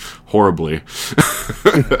dying horribly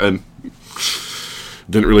and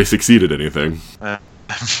didn't really succeed at anything.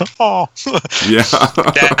 Oh, yeah,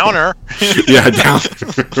 downer. Yeah,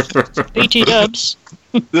 downer. BT dubs.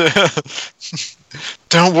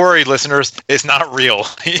 Don't worry, listeners. It's not real.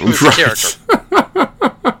 He was a character.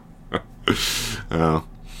 Oh.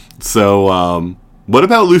 So, what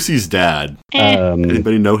about Lucy's dad?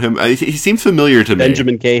 Anybody know him? He seemed familiar to me.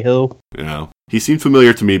 Benjamin Cahill. Yeah. He seemed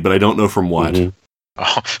familiar to me, but I don't know from what. Oh,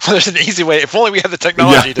 well, there's an easy way. If only we had the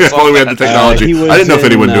technology to if solve only we had that. the technology. I didn't know if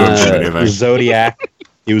anyone knew him from anything. Zodiac.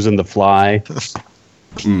 He was in The Fly.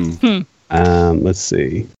 Let's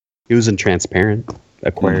see. He was in Transparent,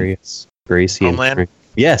 Aquarius, Gracie, Homeland? and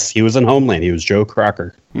yes, he was in Homeland. He was Joe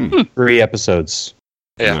Crocker. 3 episodes.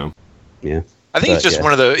 Yeah. Yeah. I think he's just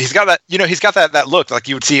one of the. He's got that. You know, he's got that look like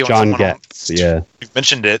you would see on John someone. Getz. Yeah. You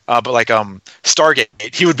mentioned it, but like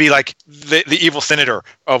Stargate, he would be like the evil senator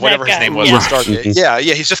of whatever his guy, name was yeah. in Stargate.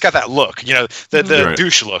 Yeah, he's just got that look. You know, the Right.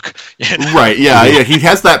 douche look. You know? Right, yeah. He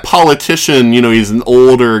has that politician, you know, he's an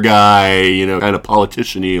older guy, you know, kind of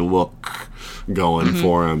politician-y look going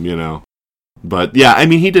for him, you know. But, yeah, I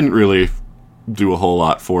mean, he didn't really do a whole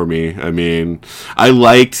lot for me. I mean, I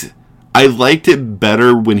liked it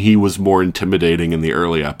better when he was more intimidating in the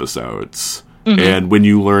early episodes. And when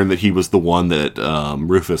you learn that he was the one that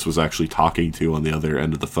Rufus was actually talking to on the other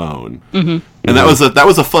end of the phone. And that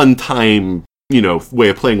was a fun time, you know, way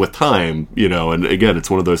of playing with time, you know, and again,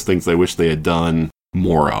 it's one of those things I wish they had done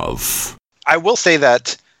more of. I will say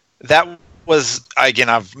that was,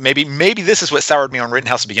 again, maybe this is what soured me on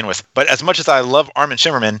Rittenhouse to begin with, but as much as I love Armin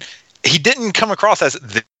Shimmerman, he didn't come across as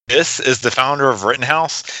this is the founder of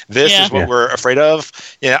Rittenhouse. This is what we're afraid of.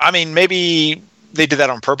 Yeah, I mean, maybe they did that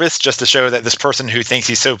on purpose just to show that this person who thinks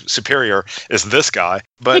he's so superior is this guy.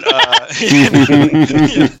 But but I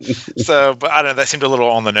don't know. That seemed a little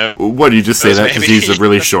on the nose. What, do you just say that because he's a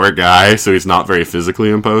really short guy, so he's not very physically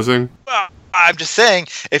imposing? Well, I'm just saying,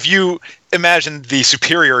 if you imagine the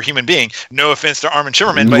superior human being, no offense to Armin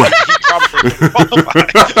Shimmerman, but he probably would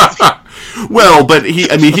qualify. Well, but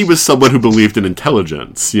he was someone who believed in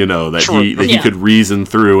intelligence, you know, that he could reason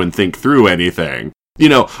through and think through anything. You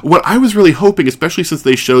know, what I was really hoping, especially since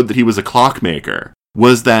they showed that he was a clockmaker,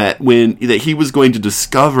 was that he was going to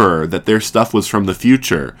discover that their stuff was from the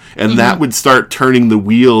future, and that would start turning the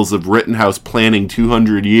wheels of Rittenhouse planning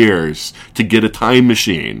 200 years to get a time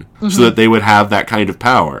machine so that they would have that kind of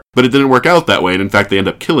power. But it didn't work out that way, and in fact, they end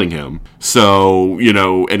up killing him. So, you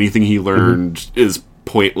know, anything he learned is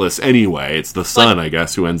pointless anyway. It's the son, I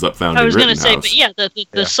guess, who ends up founding Rittenhouse. I was going to say, but yeah,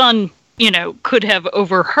 the son, could have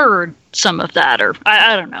overheard some of that, or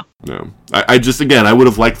I don't know. No, I just, again, I would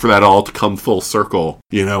have liked for that all to come full circle,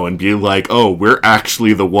 and be like, oh, we're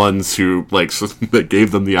actually the ones who, that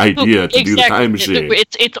gave them the idea to do the time machine.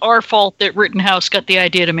 It's our fault that Rittenhouse got the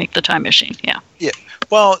idea to make the time machine. Yeah. Yeah.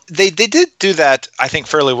 Well, they did do that, I think,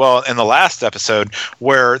 fairly well in the last episode,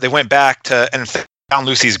 where they went back and found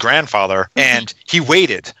Lucy's grandfather, and he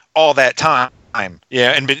waited all that time.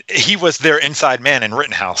 Yeah, and he was their inside man in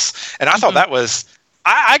Rittenhouse, and I thought that was.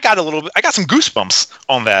 I got some goosebumps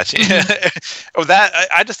on that.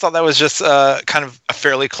 I just thought that was just kind of a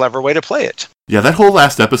fairly clever way to play it. Yeah, that whole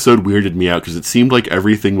last episode weirded me out because it seemed like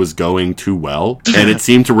everything was going too well, and it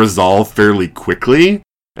seemed to resolve fairly quickly.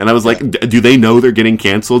 And I was like, do they know they're getting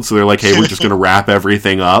canceled? So they're like, hey, we're just going to wrap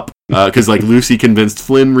everything up. Because Lucy convinced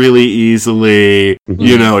Flynn really easily.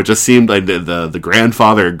 It just seemed like the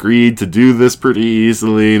grandfather agreed to do this pretty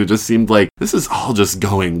easily. And it just seemed like this is all just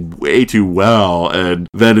going way too well. And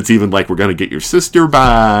then it's even like, we're going to get your sister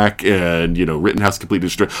back. And, Rittenhouse completely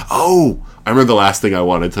destroyed. Oh, I remember the last thing I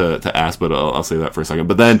wanted to ask, but I'll say that for a second.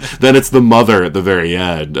 But then it's the mother at the very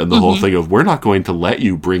end. And the whole thing of, we're not going to let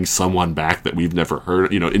you bring someone back that we've never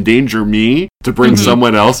heard, endanger me to bring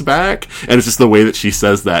someone else back. And it's just the way that she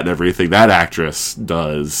says that and everything. That actress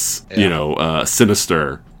does,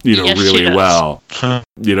 Sinister, yes, really well.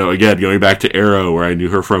 Again, going back to Arrow, where I knew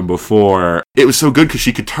her from before, it was so good because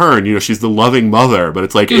she could turn, she's the loving mother. But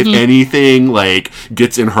it's like, if anything,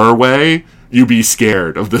 gets in her way, you be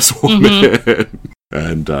scared of this woman.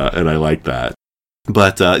 And I like that.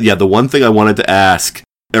 But, the one thing I wanted to ask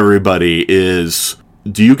everybody is,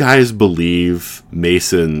 do you guys believe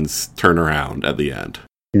Mason's turnaround at the end?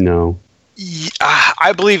 No.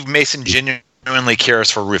 I believe Mason genuinely cares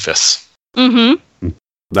for Rufus.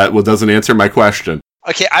 That doesn't answer my question.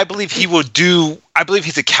 Okay, I believe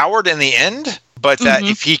he's a coward in the end, but that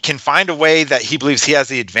if he can find a way that he believes he has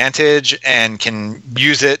the advantage and can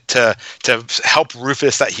use it to help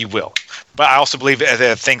Rufus, that he will. But I also believe that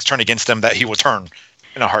if things turn against him, that he will turn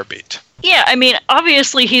in a heartbeat. Yeah, I mean,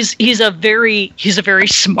 obviously he's a very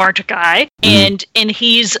smart guy, and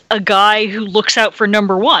he's a guy who looks out for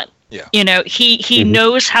number one. Yeah. He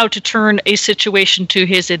knows how to turn a situation to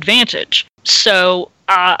his advantage. So,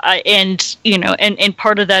 and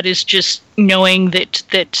part of that is just knowing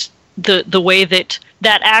that the way that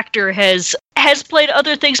actor has played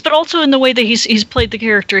other things, but also in the way that he's played the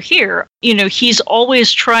character here. He's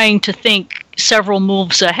always trying to think several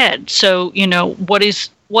moves ahead. So,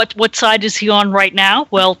 what side is he on right now?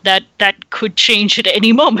 Well, that could change at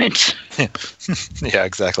any moment. Yeah,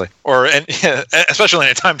 exactly. Or especially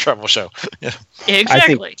in a time travel show. Yeah.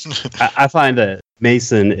 Exactly. I find that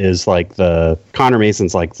Mason is Connor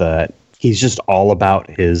Mason's he's just all about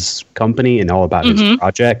his company and all about his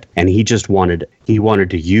project, and he wanted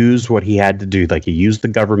to use what he had to do. He used the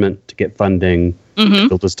government to get funding, to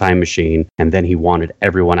build his time machine, and then he wanted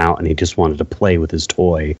everyone out, and he just wanted to play with his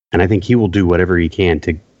toy. And I think he will do whatever he can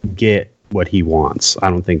to get what he wants.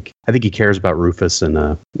 I think he cares about Rufus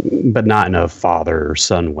but not in a father or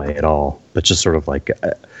son way at all, but just sort of I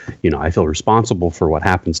feel responsible for what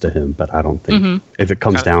happens to him, but I don't think if it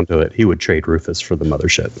comes down to it, he would trade Rufus for the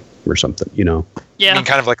mothership or something, Yeah. I mean,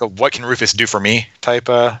 kind of like a what can Rufus do for me type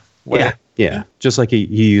way. Yeah. Just like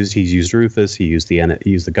he's used Rufus, he used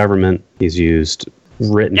the government, he's used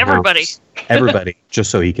Rittenhouse. Everybody, just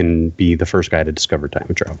so he can be the first guy to discover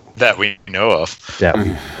time travel. That we know of.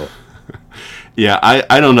 Yeah,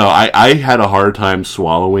 I don't know. I had a hard time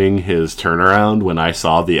swallowing his turnaround when I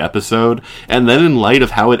saw the episode. And then in light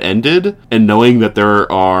of how it ended, and knowing that there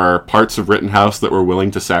are parts of Rittenhouse that were willing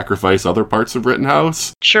to sacrifice other parts of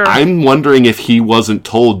Rittenhouse, sure. I'm wondering if he wasn't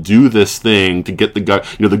told, do this thing to get the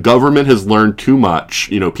government has learned too much,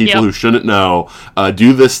 people who shouldn't know,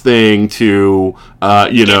 do this thing to,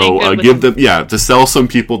 give them, to sell some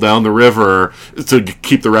people down the river to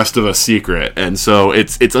keep the rest of us secret. And so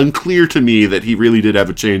it's unclear to me that he really did have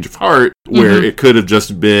a change of heart, where it could have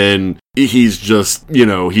just been he's just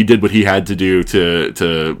he did what he had to do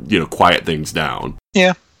to quiet things down.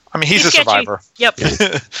 Yeah, I mean he's a survivor. Yep.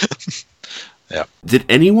 Yeah. Did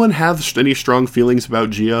anyone have any strong feelings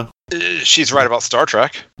about Gia? She's right about Star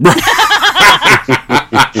Trek.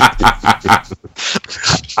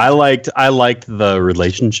 I liked the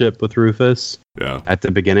relationship with Rufus. Yeah. At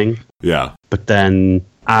the beginning. Yeah. But then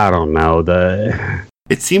I don't know,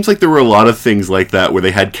 it seems like there were a lot of things like that where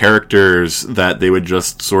they had characters that they would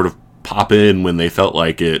just sort of pop in when they felt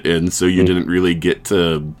like it, and so you didn't really get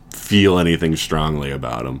to feel anything strongly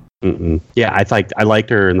about them. Yeah, I liked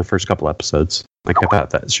her in the first couple episodes. Like, I thought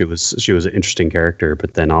that she was an interesting character,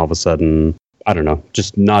 but then all of a sudden, I don't know,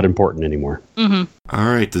 just not important anymore. Mm-hmm. All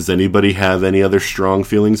right. Does anybody have any other strong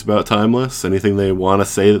feelings about Timeless? Anything they want to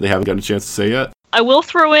say that they haven't gotten a chance to say yet? I will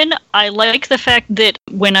throw in, I like the fact that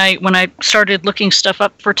when I started looking stuff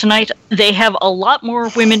up for tonight, they have a lot more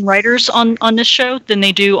women writers on this show than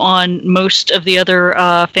they do on most of the other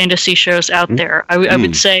fantasy shows out there. I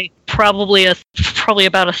would say probably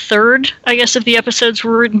about a third, I guess, of the episodes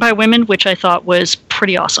were written by women, which I thought was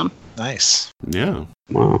pretty awesome. Nice. Yeah.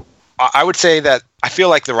 Wow. I would say that I feel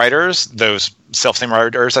like the writers, those self-same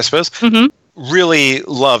writers, I suppose, really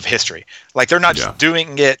love history. Like, they're not just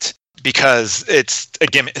doing it because it's a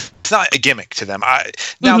gimmick. It's not a gimmick to them.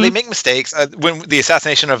 Now they make mistakes. When the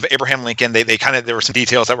assassination of Abraham Lincoln, there were some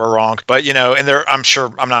details that were wrong. But and I'm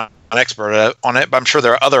sure, I'm not an expert on it, but I'm sure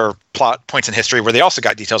there are other plot points in history where they also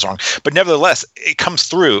got details wrong. But nevertheless, it comes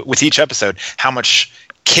through with each episode how much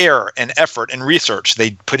care and effort and research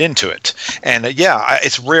they put into it. And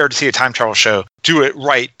it's rare to see a time travel show do it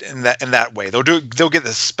right in that way. They'll get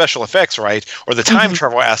the special effects right or the time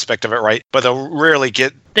travel aspect of it right, but they'll rarely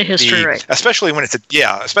get the history right. Especially when it's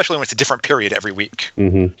a different period every week.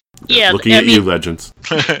 Mm-hmm. Yeah, looking at you, Legends.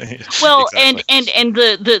 Well, Exactly. and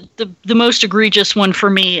the most egregious one for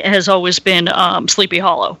me has always been Sleepy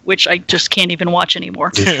Hollow, which I just can't even watch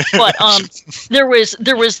anymore. But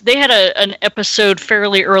they had an episode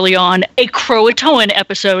fairly early on, a Croatoan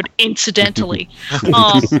episode, incidentally,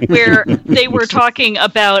 where they were talking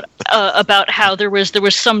about how there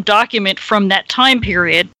was some document from that time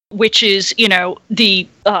period, which is the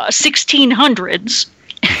 1600s,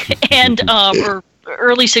 and or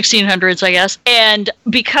early 1600s, I guess. And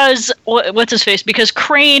because because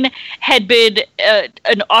Crane had been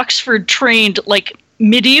an Oxford-trained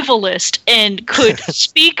medievalist and could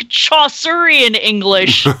speak Chaucerian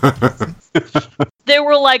English, they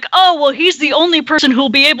were like, oh, well, he's the only person who'll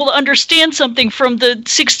be able to understand something from the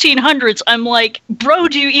 1600s. I'm like, bro,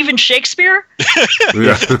 do you even Shakespeare?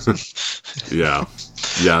 Yeah.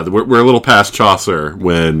 Yeah, we're a little past Chaucer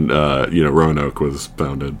when Roanoke was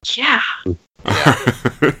founded. Yeah.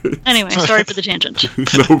 Anyway, sorry for the tangent.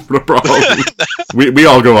 No problem. we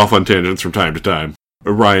all go off on tangents from time to time.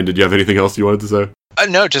 Ryan, did you have anything else you wanted to say?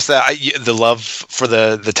 No, just that the love for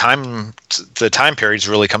the time periods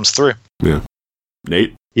really comes through. Yeah,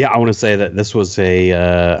 Nate. Yeah, I want to say that this was a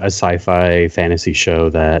sci-fi fantasy show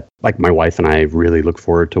that, my wife and I really look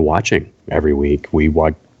forward to watching every week. We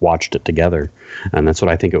watched it together, and that's what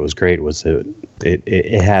I think it was great. Was it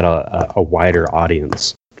had a wider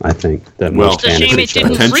audience, I think, than most fantasy shows. It's a shame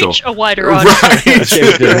it didn't reach a wider audience.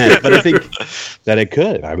 Right. But I think that it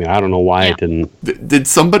could. I mean, I don't know why it didn't. Did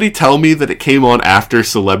somebody tell me that it came on after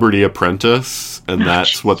Celebrity Apprentice, and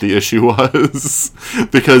that's what the issue was?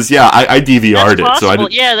 Because I DVR'd it, so I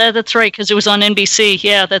didn't... that's right, because it was on NBC.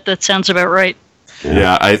 Yeah, that sounds about right.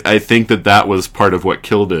 Yeah, I think that was part of what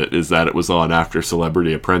killed it, is that it was on after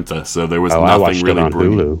Celebrity Apprentice, so there was nothing I watched really it on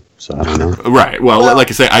Hulu, so I don't know. Right, well, like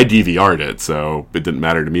I say, I DVR'd it, so it didn't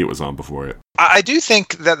matter to me it was on before it. I do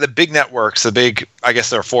think that the big networks, I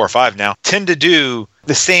guess there are 4 or 5 now, tend to do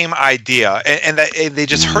the same idea, and that they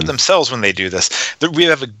just hurt themselves when they do this. We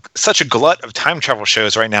have such a glut of time travel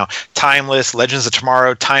shows right now. Timeless, Legends of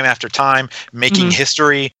Tomorrow, Time After Time, Making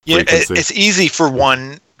History. It's easy for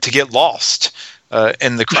one to get lost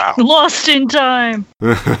in the crowd. Lost in time.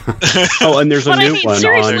 And there's a new one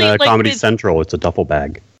on Comedy Central. It's a duffel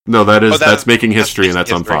bag. No, that's Making History, and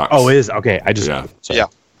that's on Fox. Oh, it is? Okay, I just... Yeah.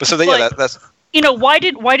 But so that's... why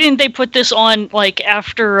didn't they put this on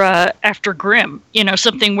after Grimm?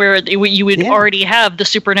 Something where you would already have the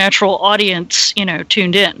supernatural audience,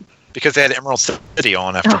 tuned in. Because they had Emerald City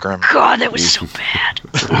on after Grimm. God, that was so bad.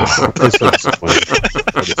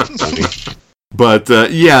 But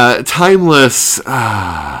Timeless.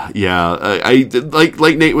 I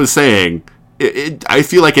like Nate was saying. I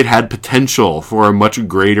feel like it had potential for a much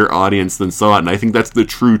greater audience than saw it, and I think that's the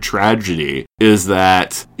true tragedy, is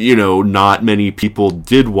that, not many people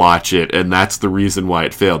did watch it, and that's the reason why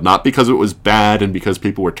it failed. Not because it was bad and because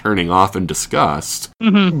people were turning off in disgust,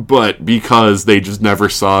 but because they just never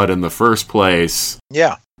saw it in the first place.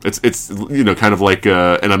 Yeah. It's kind of like,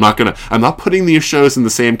 and I'm not putting these shows in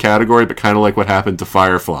the same category, but kind of like what happened to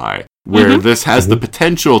Firefly, where this has the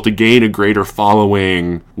potential to gain a greater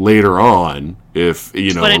following later on if,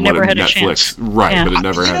 but it never had a chance. Right, yeah. But it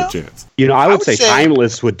never had a chance. I would say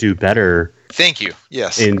Timeless would do better. Thank you.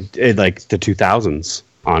 Yes. In the 2000s,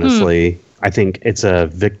 honestly. I think it's a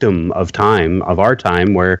victim of our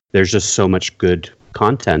time, where there's just so much good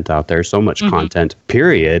content out there, so much content,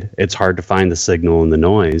 period. It's hard to find the signal and the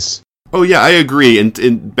noise. Oh yeah, I agree.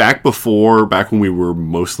 And back when we were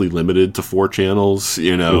mostly limited to 4 channels,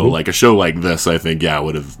 like a show like this, I think,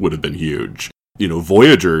 would have been huge.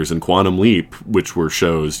 Voyagers and Quantum Leap, which were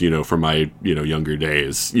shows, from my, younger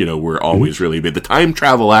days, were always really big. The time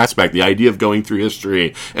travel aspect, the idea of going through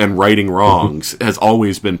history and righting wrongs has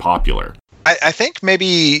always been popular. I think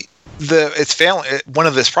maybe one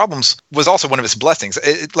of its problems was also one of its blessings.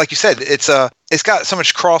 Like you said, it's got so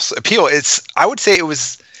much cross appeal. I would say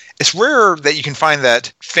it's rare that you can find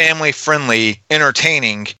that family friendly,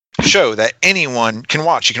 entertaining show that anyone can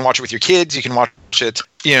watch. You can watch it with your kids. You can watch it,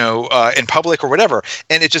 in public or whatever,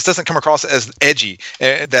 and it just doesn't come across as edgy.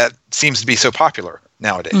 That seems to be so popular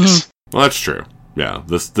nowadays. Mm-hmm. Well, that's true. Yeah,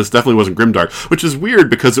 this definitely wasn't grimdark, which is weird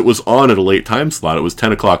because it was on at a late time slot. It was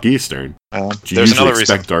 10 o'clock Eastern. There's another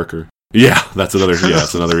reason. Darker. Yeah, that's another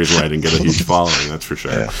reason why I didn't get a huge following. That's for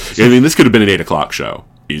sure. Yeah. I mean, this could have been an 8 o'clock show.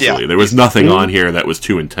 Easily. Yeah. There was nothing on here that was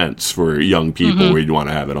too intense for young people where you'd want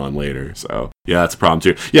to have it on later. So, yeah, that's a problem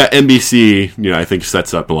too. Yeah, NBC, I think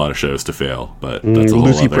sets up a lot of shows to fail, but that's a whole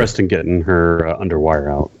Lucy other... Preston getting her underwire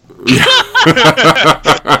out. Yeah.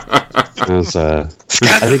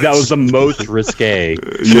 I think that was the most risque.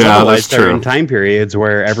 Yeah, that's true. In time periods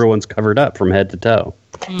where everyone's covered up from head to toe.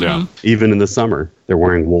 Yeah. Even in the summer, they're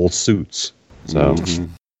wearing wool suits. So...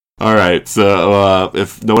 All right, so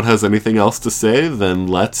if no one has anything else to say, then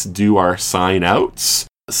let's do our sign-outs.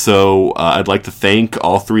 So I'd like to thank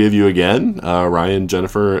all 3 of you again, Ryan,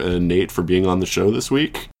 Jennifer, and Nate, for being on the show this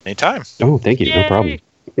week. Anytime. Oh, thank you. Yay. No problem.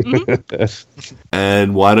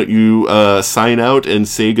 And why don't you sign out and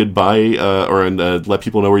say goodbye, and let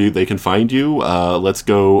people know where they can find you. Let's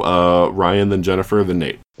go Ryan, then Jennifer, then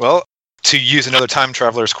Nate. Well, to use another time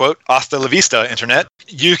traveler's quote, hasta la vista, Internet.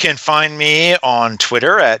 You can find me on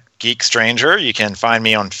Twitter at Geek Stranger. You can find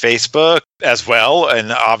me on Facebook as well,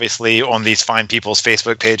 and obviously on these fine people's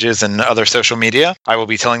Facebook pages and other social media. I will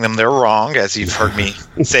be telling them they're wrong, as you've heard me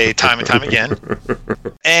say time and time again.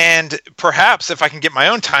 And perhaps if I can get my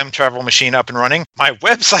own time travel machine up and running, my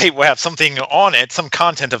website will have something on it, some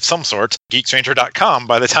content of some sort, geekstranger.com,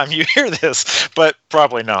 by the time you hear this. But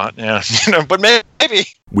probably not. Yeah, but maybe.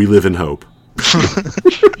 We live in hope.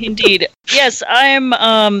 Indeed. Yes, I'm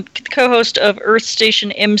co-host of Earth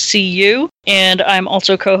Station MCU, and I'm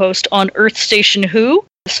also co-host on Earth Station Who,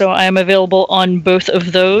 so I am available on both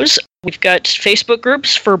of those. We've got Facebook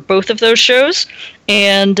groups for both of those shows,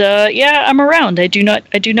 and I'm around. I do not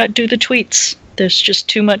do the tweets. There's just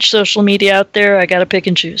too much social media out there. I gotta pick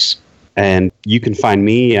and choose. And you can find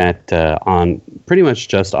me at on pretty much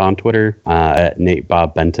just on Twitter at Nate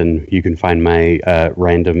Bob Benton. You can find my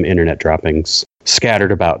random internet droppings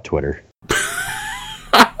scattered about Twitter.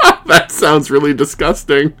 That sounds really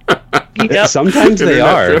disgusting. Yep. Sometimes they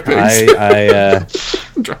are.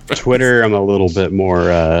 Twitter, I'm a little bit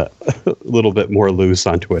more loose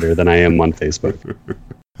on Twitter than I am on Facebook.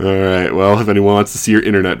 All right. Well, if anyone wants to see your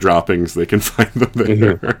internet droppings, they can find them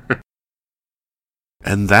there.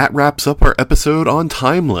 And that wraps up our episode on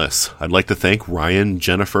Timeless. I'd like to thank Ryan,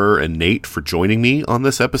 Jennifer, and Nate for joining me on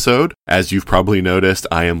this episode. As you've probably noticed,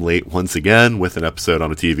 I am late once again with an episode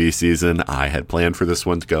on a TV season. I had planned for this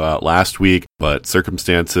one to go out last week, but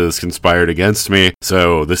circumstances conspired against me,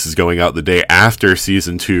 so this is going out the day after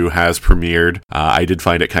Season 2 has premiered. I did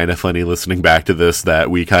find it kind of funny listening back to this that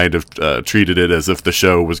we kind of treated it as if the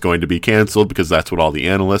show was going to be canceled, because that's what all the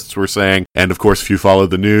analysts were saying. And of course, if you followed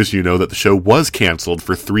the news, you know that the show was canceled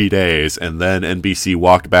for 3 days, and then NBC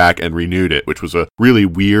walked back and renewed it, which was a really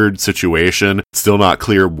weird situation. Still not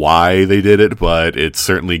clear why they did it, but it's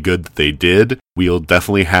certainly good that they did. We'll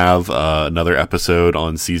definitely have another episode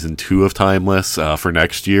on Season 2 of Timeless for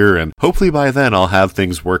next year, and hopefully by then I'll have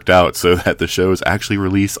things worked out so that the shows actually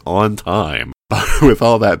release on time. With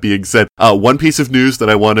all that being said, one piece of news that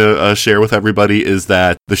I want to share with everybody is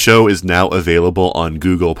that the show is now available on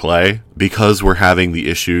Google Play. Because we're having the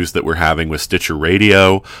issues that we're having with Stitcher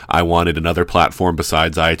Radio, I wanted another platform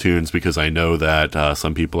besides iTunes, because I know that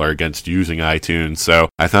some people are against using iTunes. So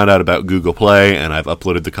I found out about Google Play, and I've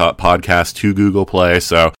uploaded the podcast to Google Play,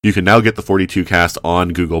 so you can now get the 42 Cast on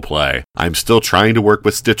Google Play. I'm still trying to work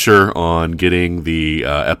with Stitcher on getting the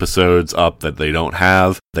episodes up that they don't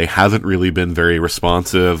have. They haven't really been very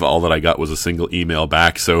responsive. All that I got was a single email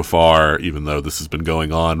back so far, even though this has been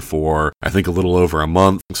going on for, I think, a little over a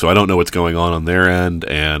month. So I don't know what's what's going on their end,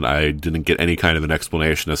 and I didn't get any kind of an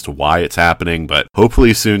explanation as to why it's happening, but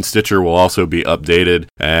hopefully soon Stitcher will also be updated,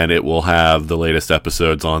 and it will have the latest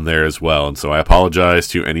episodes on there as well. And so I apologize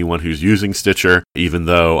to anyone who's using Stitcher, even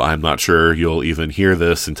though I'm not sure you'll even hear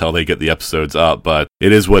this until they get the episodes up, but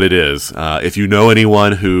it is what it is. If you know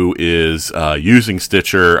anyone who is using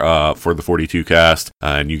Stitcher for the 42 Cast,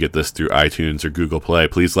 and you get this through iTunes or Google Play,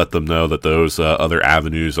 please let them know that those other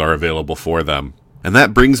avenues are available for them. And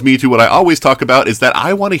that brings me to what I always talk about, is that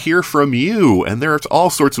I want to hear from you, and there's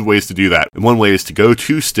all sorts of ways to do that. And one way is to go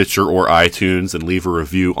to Stitcher or iTunes and leave a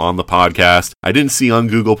review on the podcast. I didn't see on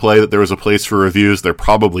Google Play that there was a place for reviews. There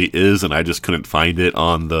probably is, and I just couldn't find it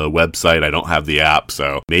on the website. I don't have the app,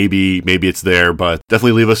 so maybe it's there, but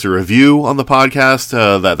definitely leave us a review on the podcast.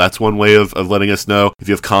 That's one way of letting us know. If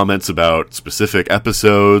you have comments about specific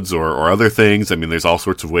episodes or other things, I mean, there's all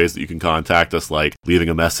sorts of ways that you can contact us, like leaving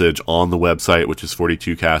a message on the website, which is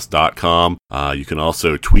 42cast.com. You can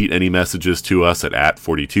also tweet any messages to us at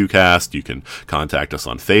 @42cast. You can contact us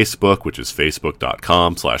on Facebook, which is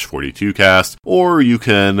facebook.com/42cast, or you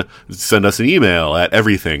can send us an email at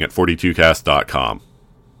everything@42cast.com.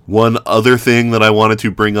 One other thing that I wanted to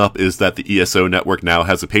bring up is that the ESO Network now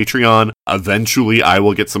has a Patreon. Eventually, I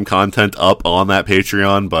will get some content up on that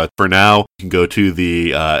Patreon, but for now, you can go to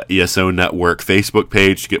the ESO Network Facebook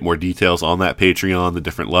page to get more details on that Patreon, the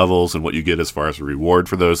different levels, and what you get as far as a reward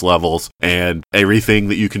for those levels. And everything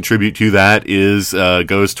that you contribute to that is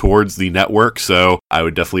goes towards the network, so I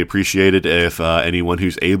would definitely appreciate it if anyone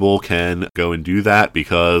who's able can go and do that,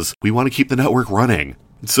 because we want to keep the network running.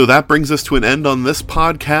 So that brings us to an end on this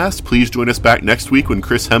podcast. Please join us back next week when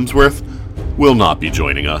Chris Hemsworth will not be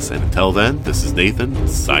joining us. And until then, this is Nathan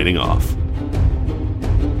signing off.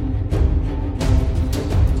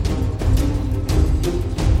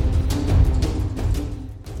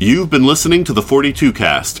 You've been listening to the 42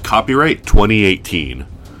 Cast, copyright 2018.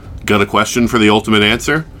 Got a question for the ultimate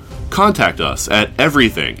answer? Contact us at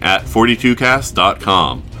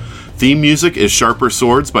everything@42cast.com. Theme music is Sharper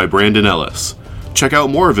Swords by Brandon Ellis. Check out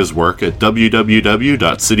more of his work at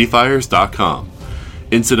www.cityfires.com.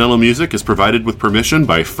 Incidental music is provided with permission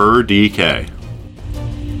by Fur DK.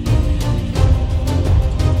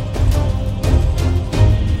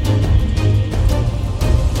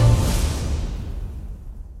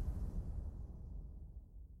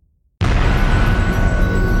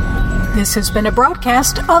 This has been a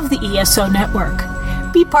broadcast of the ESO Network.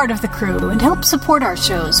 Be part of the crew and help support our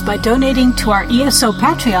shows by donating to our ESO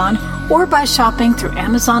Patreon or by shopping through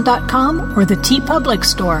Amazon.com or the TeePublic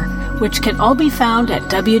store, which can all be found at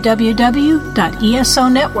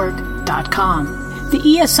www.esonetwork.com.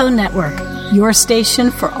 The ESO Network, your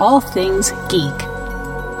station for all things geek.